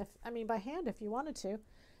 machine, by hand if you wanted to.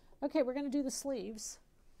 Okay, we're going to do the sleeves.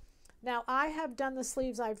 Now I have done the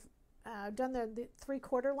sleeves, I've done the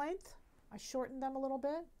 3/4 length. I shortened them a little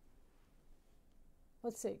bit.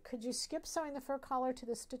 Let's see, could you skip sewing the fur collar to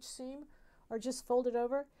the stitch seam or just fold it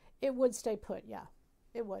over? It would stay put, yeah,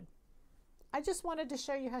 it would. I just wanted to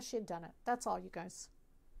show you how she had done it. That's all, you guys.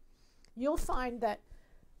 You'll find that,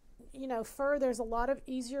 you know, fur, there's a lot of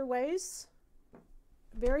easier ways,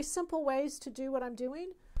 very simple ways to do what I'm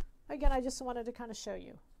doing. Again, I just wanted to kind of show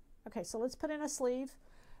you. Okay, so let's put in a sleeve.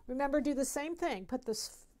 Remember, do the same thing. Put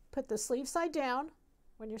the sleeve side down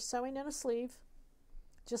when you're sewing in a sleeve,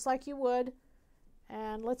 just like you would,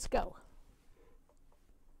 and let's go.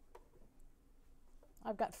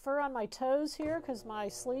 I've got fur on my toes here because my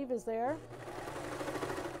sleeve is there.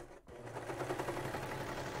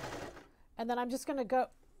 And then I'm just going to go,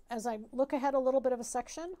 as I look ahead a little bit of a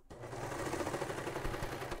section,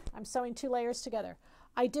 I'm sewing 2 layers together.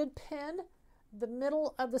 I did pin the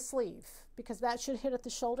middle of the sleeve because that should hit at the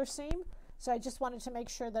shoulder seam. So I just wanted to make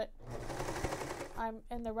sure that I'm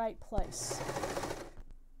in the right place.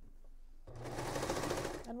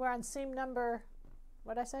 And we're on seam number,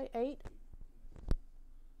 what did I say, 8?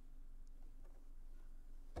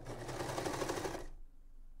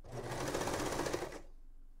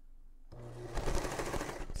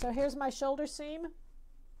 So here's my shoulder seam,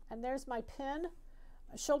 and there's my pin.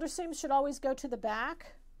 Shoulder seams should always go to the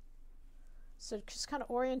back. So just kind of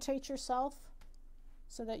orientate yourself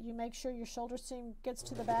so that you make sure your shoulder seam gets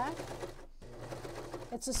to the back.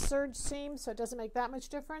 It's a serge seam, so it doesn't make that much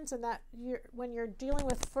difference. And that when you're dealing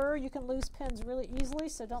with fur, you can lose pins really easily,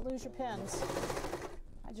 so don't lose your pins.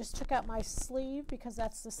 I just took out my sleeve because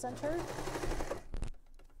that's the center.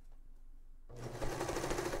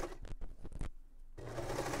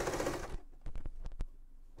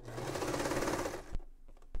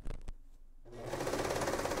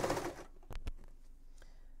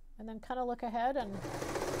 And then kind of look ahead, and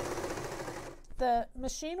the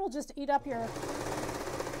machine will just eat up your,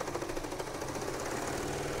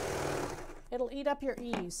 it'll eat up your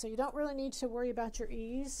ease, so you don't really need to worry about your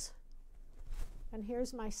ease. And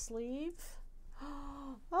here's my sleeve.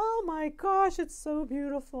 Oh my gosh, it's so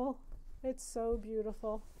beautiful. It's so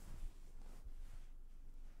beautiful.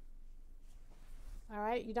 All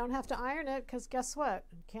right, you don't have to iron it because guess what?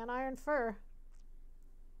 You can't iron fur.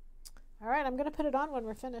 All right, I'm going to put it on when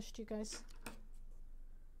we're finished, you guys.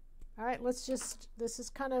 All right, let's just, this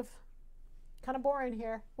is kind of boring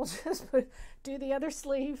here. We'll just do the other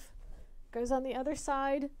sleeve. Goes on the other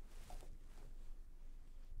side.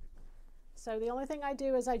 So the only thing I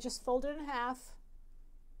do is I just fold it in half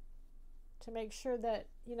to make sure that,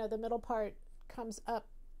 you know, the middle part comes up,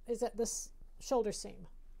 is at this shoulder seam.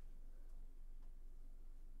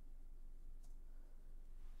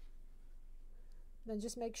 Then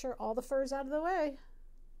just make sure all the fur's out of the way.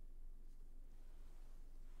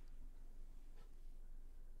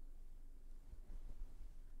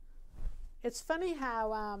 It's funny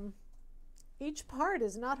how each part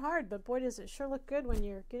is not hard, but boy does it sure look good when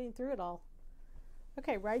you're getting through it all.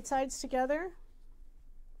 Okay, right sides together.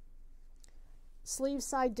 Sleeve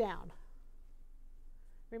side down.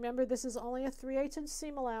 Remember, this is only a 3/8 inch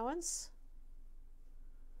seam allowance.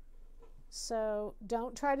 So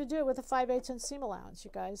don't try to do it with a 5/8 inch seam allowance,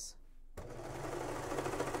 you guys.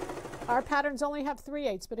 Our patterns only have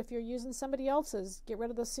 3/8, but if you're using somebody else's, get rid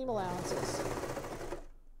of the seam allowances.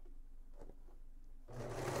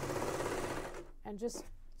 And just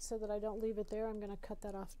so that I don't leave it there, I'm going to cut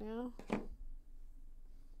that off now.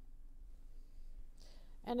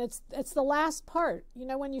 And it's the last part. You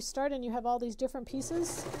know, when you start and you have all these different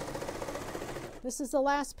pieces, this is the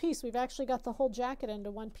last piece. We've actually got the whole jacket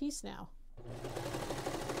into one piece now.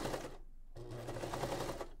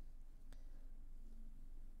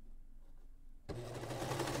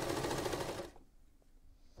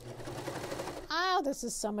 Oh, this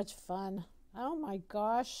is so much fun. Oh my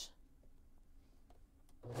gosh.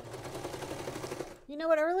 You know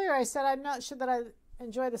what, earlier I said I'm not sure that I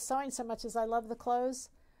enjoy the sewing so much as I love the clothes.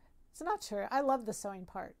 It's not true. I love the sewing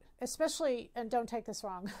part, especially, and don't take this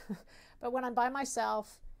wrong, but when I'm by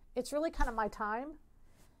myself, it's really kind of my time.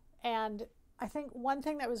 And I think one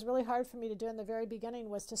thing that was really hard for me to do in the very beginning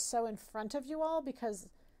was to sew in front of you all, because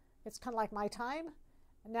it's kind of like my time.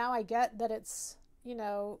 And now I get that it's, you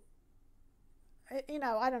know,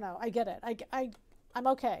 I don't know. I get it. I'm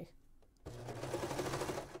okay.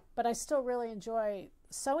 But I still really enjoy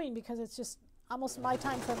sewing because it's just almost my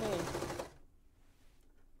time for me.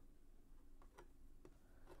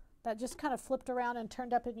 That just kind of flipped around and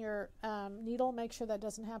turned up in your needle. Make sure that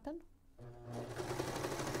doesn't happen.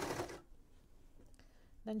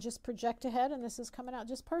 Then just project ahead, and this is coming out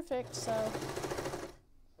just perfect. So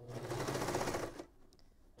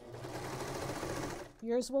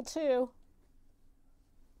yours will too.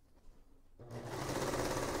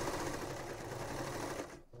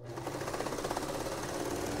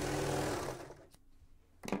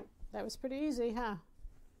 That was pretty easy, huh?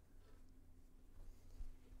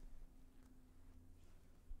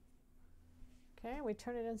 Okay, we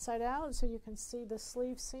turn it inside out so you can see the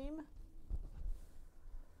sleeve seam.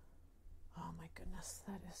 Oh my goodness,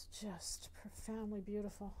 that is just profoundly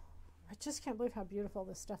beautiful. I just can't believe how beautiful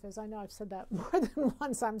this stuff is. I know I've said that more than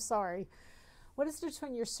once, I'm sorry. What is the difference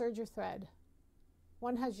between your serger thread?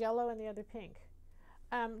 One has yellow and the other pink.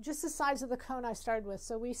 Just the size of the cone I started with.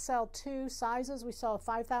 So we sell two sizes. We sell a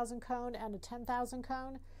 5,000 cone and a 10,000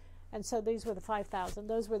 cone. And so these were the 5,000.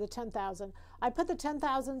 Those were the 10,000. I put the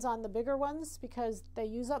 10,000s on the bigger ones because they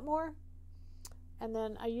use up more. And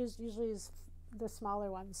then I usually use the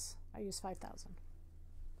smaller ones. I use 5,000.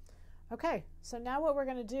 Okay, so now what we're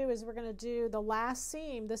going to do is we're going to do the last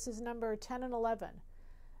seam. This is number 10 and 11.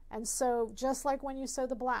 And so just like when you sew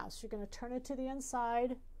the blouse, you're going to turn it to the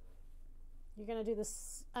inside. You're going to do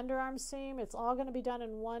this underarm seam. It's all going to be done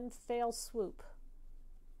in one fell swoop.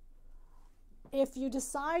 If you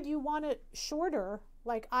decide you want it shorter,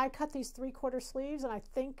 like I cut these 3/4 sleeves and I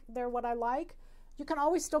think they're what I like, you can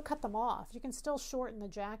always still cut them off. You can still shorten the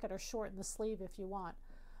jacket or shorten the sleeve if you want.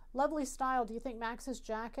 Lovely style. Do you think Max's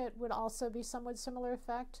jacket would also be somewhat similar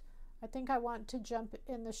effect? I think I want to jump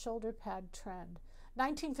in the shoulder pad trend.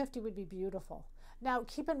 1950 would be beautiful. Now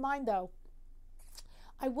keep in mind though,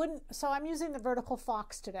 I wouldn't, so I'm using the vertical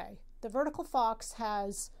fox today. The vertical fox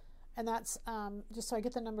has, and that's, just so I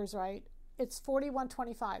get the numbers right, it's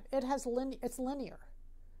 41.25. It has, it's linear.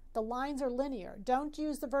 The lines are linear. Don't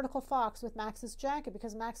use the vertical fox with Max's jacket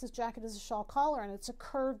because Max's jacket is a shawl collar and it's a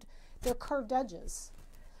curved, they're curved edges.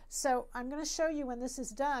 So I'm going to show you when this is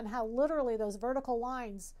done how literally those vertical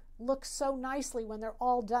lines look so nicely when they're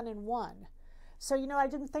all done in one. So, you know, I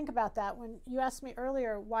didn't think about that when you asked me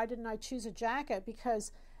earlier, why didn't I choose a jacket?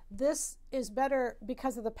 Because this is better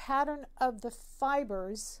because of the pattern of the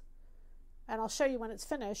fibers, and I'll show you when it's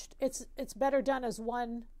finished. It's better done as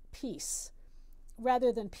one piece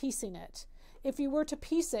rather than piecing it. If you were to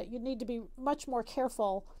piece it, you'd need to be much more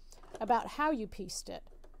careful about how you pieced it.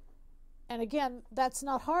 And again, that's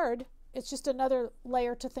not hard. It's just another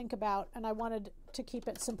layer to think about, and I wanted to keep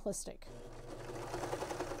it simplistic.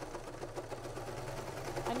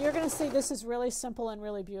 And you're going to see this is really simple and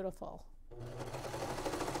really beautiful.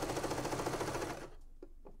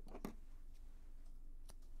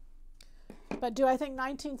 But do I think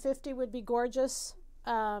 1950 would be gorgeous?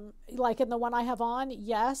 Like in the one I have on?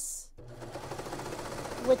 Yes.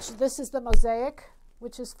 Which this is the mosaic,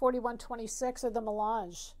 which is 41.26, or the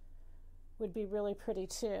melange would be really pretty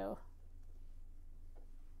too.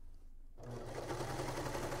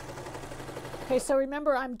 Okay, so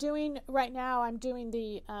remember right now I'm doing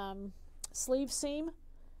the sleeve seam,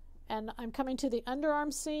 and I'm coming to the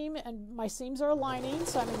underarm seam, and my seams are aligning,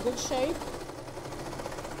 so I'm in good shape.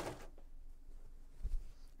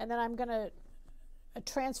 And then I'm going to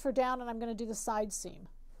transfer down, and I'm going to do the side seam.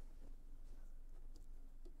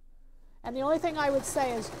 And the only thing I would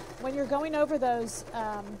say is when you're going over those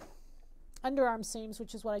underarm seams,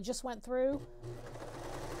 which is what I just went through,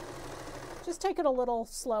 just take it a little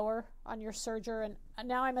slower on your serger. And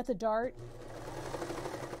now I'm at the dart.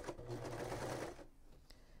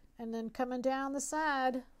 And then coming down the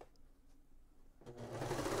side.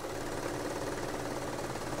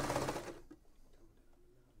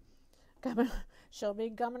 She'll be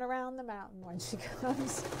gumming around the mountain when she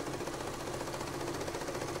comes.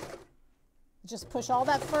 Just push all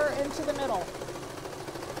that fur into the middle.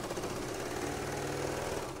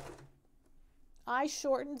 I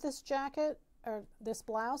shortened this jacket, or this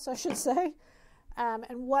blouse, I should say. And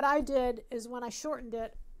what I did is when I shortened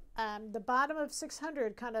it, the bottom of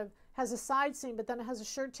 600 kind of has a side seam, but then it has a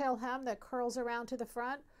shirt tail hem that curls around to the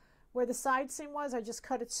front. Where the side seam was, I just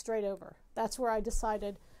cut it straight over. That's where I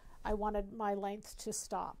decided I wanted my length to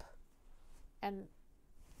stop. And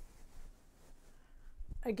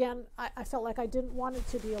again, I felt like I didn't want it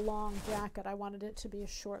to be a long jacket. I wanted it to be a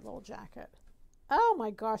short little jacket. Oh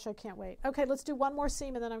my gosh, I can't wait. Okay, let's do one more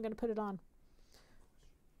seam and then I'm going to put it on.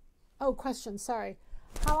 Oh, question, sorry.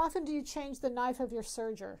 How often do you change the knife of your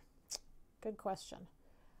serger? Good question.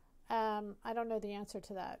 I don't know the answer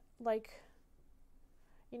to that. Like,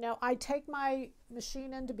 you know, I take my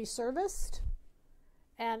machine in to be serviced,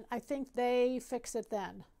 and I think they fix it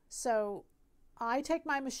then. So I take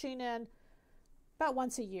my machine in about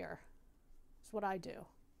once a year. Is what I do.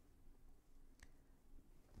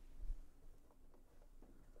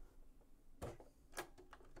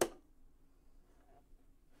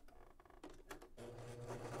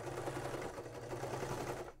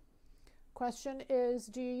 Question is,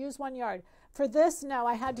 do you use 1 yard? For this, no,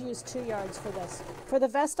 I had to use 2 yards for this. For the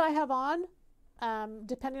vest I have on,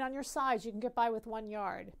 depending on your size, you can get by with 1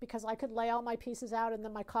 yard, because I could lay all my pieces out and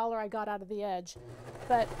then my collar I got out of the edge.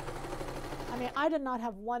 But, I mean, I did not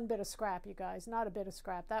have one bit of scrap, you guys, not a bit of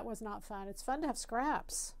scrap. That was not fun. It's fun to have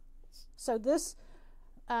scraps. So this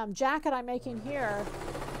jacket I'm making here,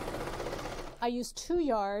 I used 2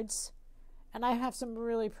 yards, and I have some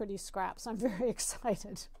really pretty scraps. I'm very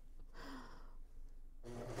excited.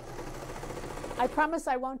 I promise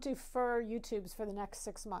I won't do fur YouTubes for the next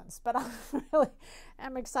 6 months, but I really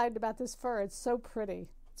am excited about this fur. It's so pretty.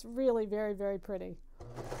 It's really very, very pretty.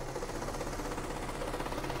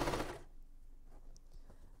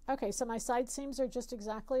 Okay, so my side seams are just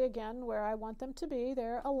exactly, again, where I want them to be.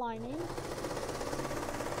 They're aligning.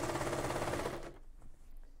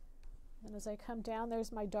 And as I come down,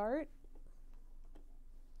 there's my dart.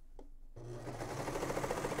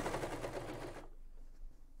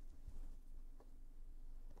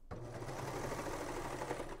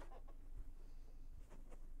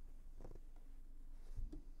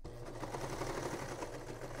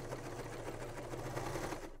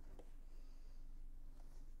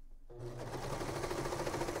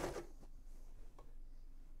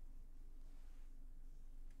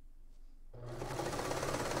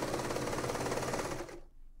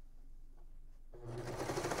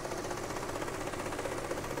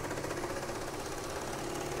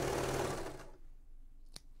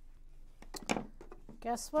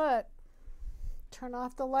 Guess what? Turn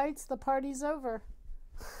off the lights, the party's over.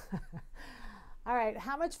 All right,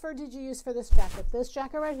 how much fur did you use for this jacket? This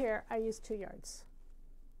jacket right here, I used 2 yards.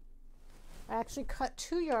 I actually cut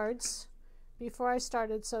 2 yards before I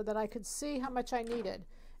started so that I could see how much I needed,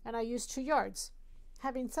 and I used 2 yards.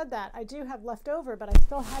 Having said that, I do have left over, but I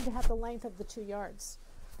still had to have the length of the 2 yards.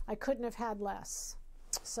 I couldn't have had less.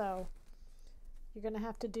 So you're going to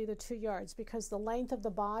have to do the 2 yards because the length of the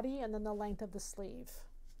body and then the length of the sleeve.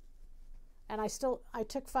 And I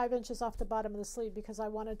took 5 inches off the bottom of the sleeve because I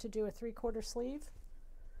wanted to do a 3/4 sleeve.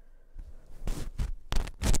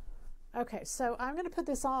 Okay, so I'm going to put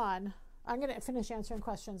this on. I'm going to finish answering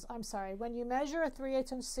questions. I'm sorry. When you measure a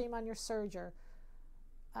 3/8 inch seam on your serger,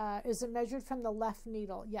 is it measured from the left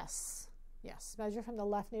needle? Yes. Yes, measure from the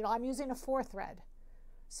left needle. I'm using a 4 thread.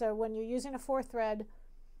 So when you're using a 4 thread,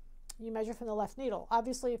 you measure from the left needle.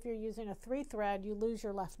 Obviously, if you're using a 3 thread, you lose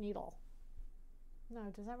your left needle. No,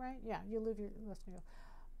 is that right? Yeah, you lose your left needle.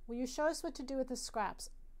 Will you show us what to do with the scraps?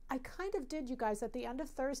 I kind of did, you guys, at the end of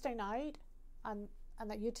Thursday night on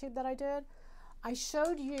that YouTube that I did. I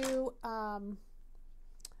showed you a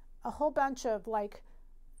whole bunch of like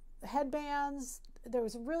headbands. There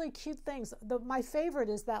was really cute things. My favorite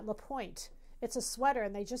is that La Pointe. It's a sweater,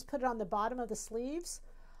 and they just put it on the bottom of the sleeves.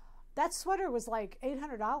 That sweater was like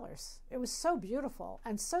 $800. It was so beautiful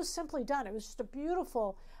and so simply done. It was just a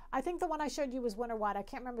beautiful, I think the one I showed you was winter white. I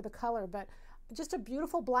can't remember the color, but just a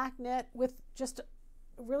beautiful black knit with just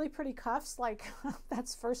really pretty cuffs. Like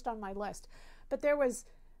that's first on my list. But there was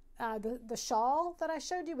the shawl that I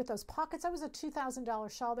showed you with those pockets. That was a $2,000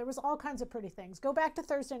 shawl. There was all kinds of pretty things. Go back to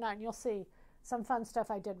Thursday night and you'll see some fun stuff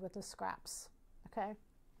I did with the scraps. Okay.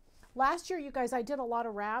 Last year, you guys, I did a lot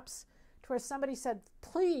of wraps to where somebody said,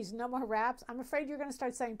 please, no more wraps. I'm afraid you're going to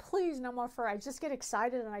start saying, please, no more fur. I just get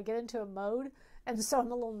excited and I get into a mode. And so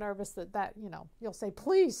I'm a little nervous that, you know, you'll say,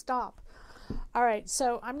 please stop. All right,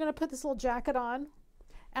 so I'm going to put this little jacket on.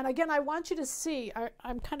 And again, I want you to see,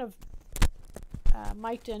 I'm kind of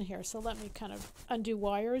mic'd in here, so let me kind of undo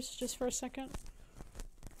wires just for a second.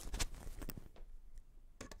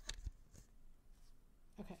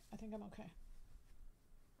 Okay, I think I'm okay.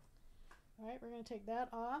 All right, we're going to take that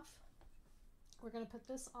off. We're going to put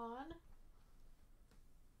this on.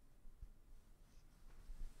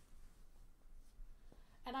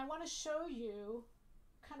 And I want to show you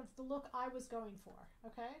kind of the look I was going for,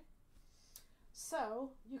 okay?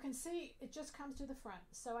 So you can see it just comes to the front.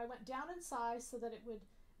 So I went down in size so that it would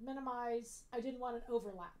minimize, I didn't want an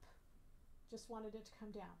overlap. Just wanted it to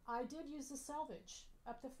come down. I did use the selvage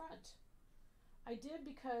up the front. I did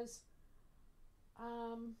because,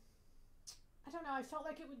 I don't know, I felt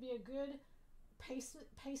like it would be a good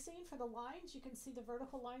pacing for the lines. You can see the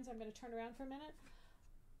vertical lines. I'm going to turn around for a minute.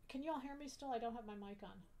 Can you all hear me still? I don't have my mic on.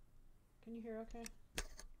 Can you hear okay?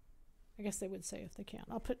 I guess they would say if they can.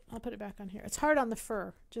 I'll put it back on here. It's hard on the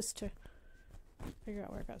fur just to figure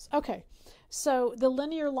out where it goes. Okay, so the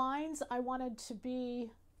linear lines I wanted to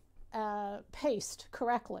be paced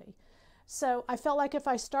correctly. So I felt like if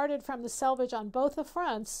I started from the selvage on both the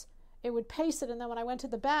fronts, it would pace it, and then when I went to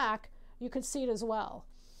the back, you could see it as well.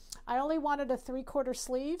 I only wanted a 3/4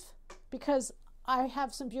 sleeve because I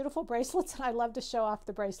have some beautiful bracelets and I love to show off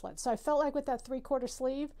the bracelets. So I felt like with that 3/4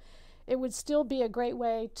 sleeve, it would still be a great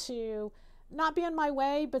way to not be in my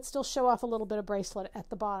way, but still show off a little bit of bracelet at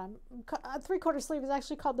the bottom. A 3/4 sleeve is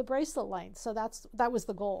actually called the bracelet length, so that was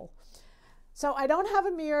the goal. So I don't have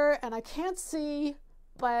a mirror and I can't see,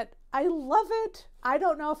 but I love it. I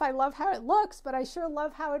don't know if I love how it looks, but I sure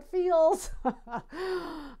love how it feels.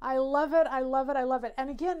 I love it. I love it. I love it. And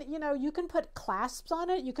again, you know, you can put clasps on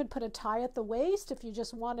it. You could put a tie at the waist if you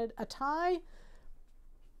just wanted a tie.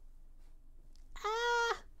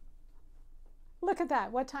 Look at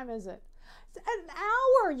that. What time is it? It's an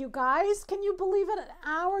hour, you guys. Can you believe it? An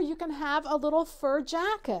hour you can have a little fur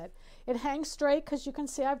jacket. It hangs straight because you can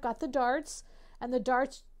see I've got the darts, and the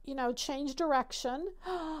darts, you know, change direction.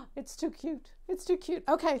 It's too cute. It's too cute.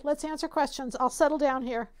 Okay, let's answer questions. I'll settle down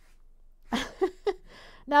here.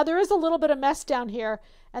 Now there is a little bit of mess down here,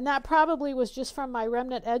 and that probably was just from my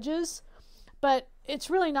remnant edges, but it's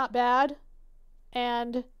really not bad,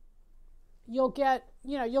 and you'll get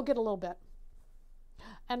a little bit.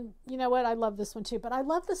 And you know what? I love this one too, but I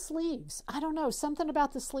love the sleeves. I don't know, something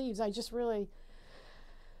about the sleeves. I just really,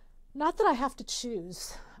 not that I have to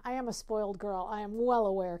choose. I am a spoiled girl. I am well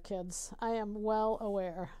aware, kids. I am well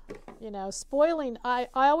aware. You know, spoiling, I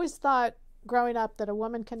always thought growing up that a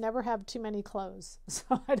woman can never have too many clothes.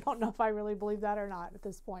 So I don't know if I really believe that or not at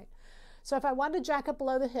this point. So if I want a jacket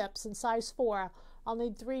below the hips in size 4, I'll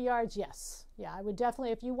need 3 yards. Yes. Yeah, I would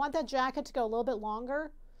definitely, if you want that jacket to go a little bit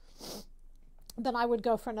longer, then I would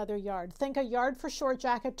go for another yard. Think a yard for short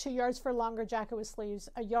jacket, 2 yards for longer jacket with sleeves,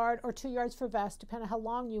 a yard or 2 yards for vest, depending on how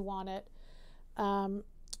long you want it.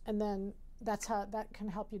 And then that's how that can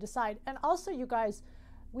help you decide. And also, you guys,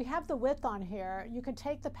 we have the width on here. You can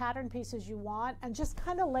take the pattern pieces you want and just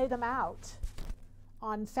kind of lay them out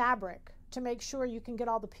on fabric to make sure you can get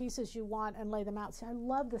all the pieces you want and lay them out. See, I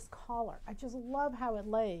love this collar. I just love how it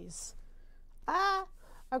lays.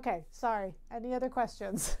 Okay, sorry. Any other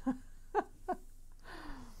questions?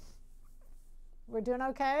 We're doing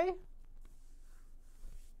okay?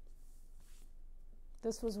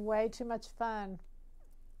 This was way too much fun.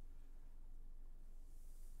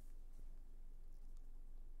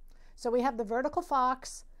 So we have the vertical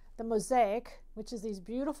fox, the mosaic, which is these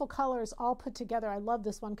beautiful colors all put together. I love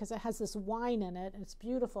this one because it has this wine in it and it's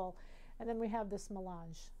beautiful. And then we have this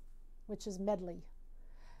melange, which is medley.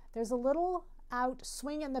 There's a little out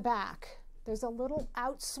swing in the back. There's a little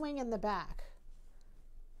out swing in the back.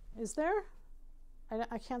 Is there?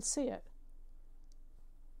 I can't see it.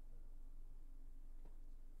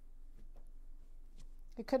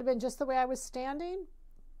 It could have been just the way I was standing.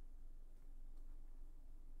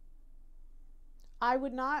 I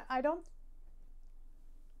don't,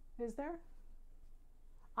 is there?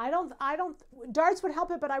 I don't, darts would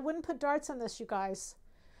help it, but I wouldn't put darts on this, you guys.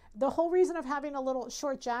 The whole reason of having a little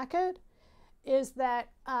short jacket is that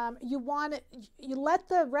you let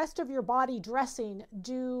the rest of your body dressing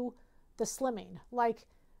do the slimming. Like,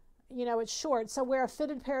 you know, it's short, so wear a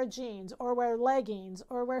fitted pair of jeans or wear leggings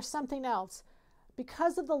or wear something else.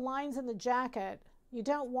 Because of the lines in the jacket, you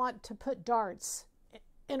don't want to put darts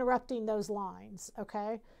interrupting those lines,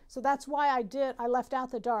 okay? So that's why I left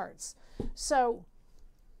out the darts. So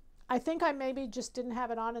I think I maybe just didn't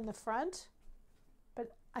have it on in the front,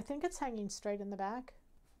 but I think it's hanging straight in the back.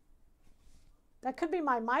 That could be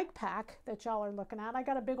my mic pack that y'all are looking at. I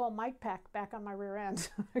got a big old mic pack back on my rear end,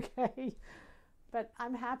 okay? But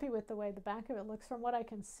I'm happy with the way the back of it looks from what I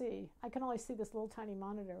can see. I can only see this little tiny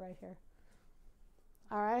monitor right here.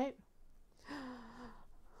 All right.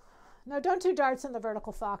 No, don't do darts in the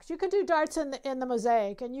vertical fox. You can do darts in the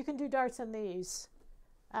mosaic, and you can do darts in these.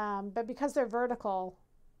 But because they're vertical,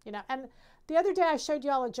 you know. And the other day I showed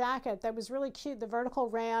you all a jacket that was really cute. The vertical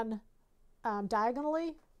ran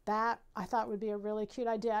diagonally. That I thought would be a really cute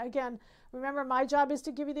idea. Again, remember, my job is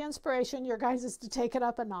to give you the inspiration. Your guys is to take it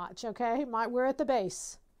up a notch, okay? We're at the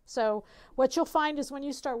base. So what you'll find is when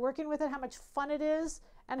you start working with it, how much fun it is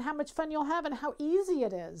and how much fun you'll have and how easy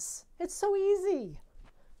it is. It's so easy.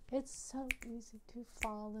 It's so easy to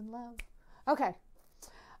fall in love. Okay,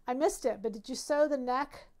 I missed it, but did you sew the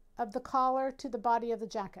neck of the collar to the body of the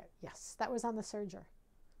jacket? Yes, that was on the serger.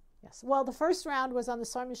 Yes, well, the first round was on the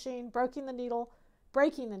sewing machine, breaking the needle.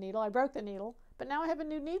 I broke the needle, but now I have a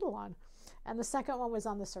new needle on. And the second one was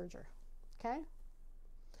on the serger. Okay?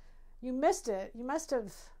 You missed it. You must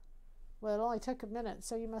have, well, it only took a minute,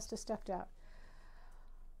 so you must have stepped out.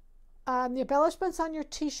 The embellishments on your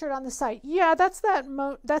t-shirt on the site. Yeah, that's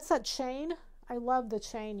that chain. I love the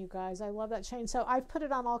chain, you guys. I love that chain. So I've put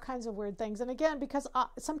it on all kinds of weird things. And again, because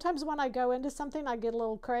sometimes when I go into something, I get a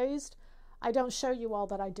little crazed. I don't show you all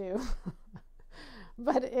that I do.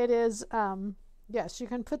 But it is, yes, you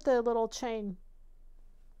can put the little chain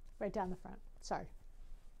right down the front. Sorry.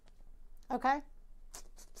 Okay.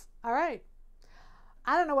 All right.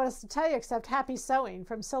 I don't know what else to tell you except happy sewing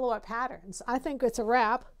from Silhouette Patterns. I think it's a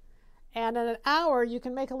wrap. And in an hour, you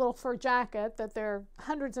can make a little fur jacket that they're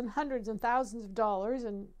hundreds and hundreds and thousands of dollars,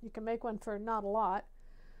 and you can make one for not a lot.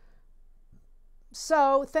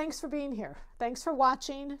 So thanks for being here. Thanks for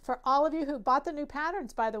watching. For all of you who bought the new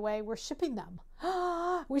patterns, by the way, we're shipping them.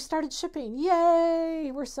 We started shipping.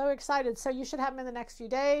 Yay! We're so excited. So you should have them in the next few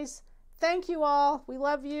days. Thank you all. We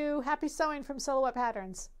love you. Happy sewing from Silhouette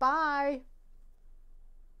Patterns. Bye.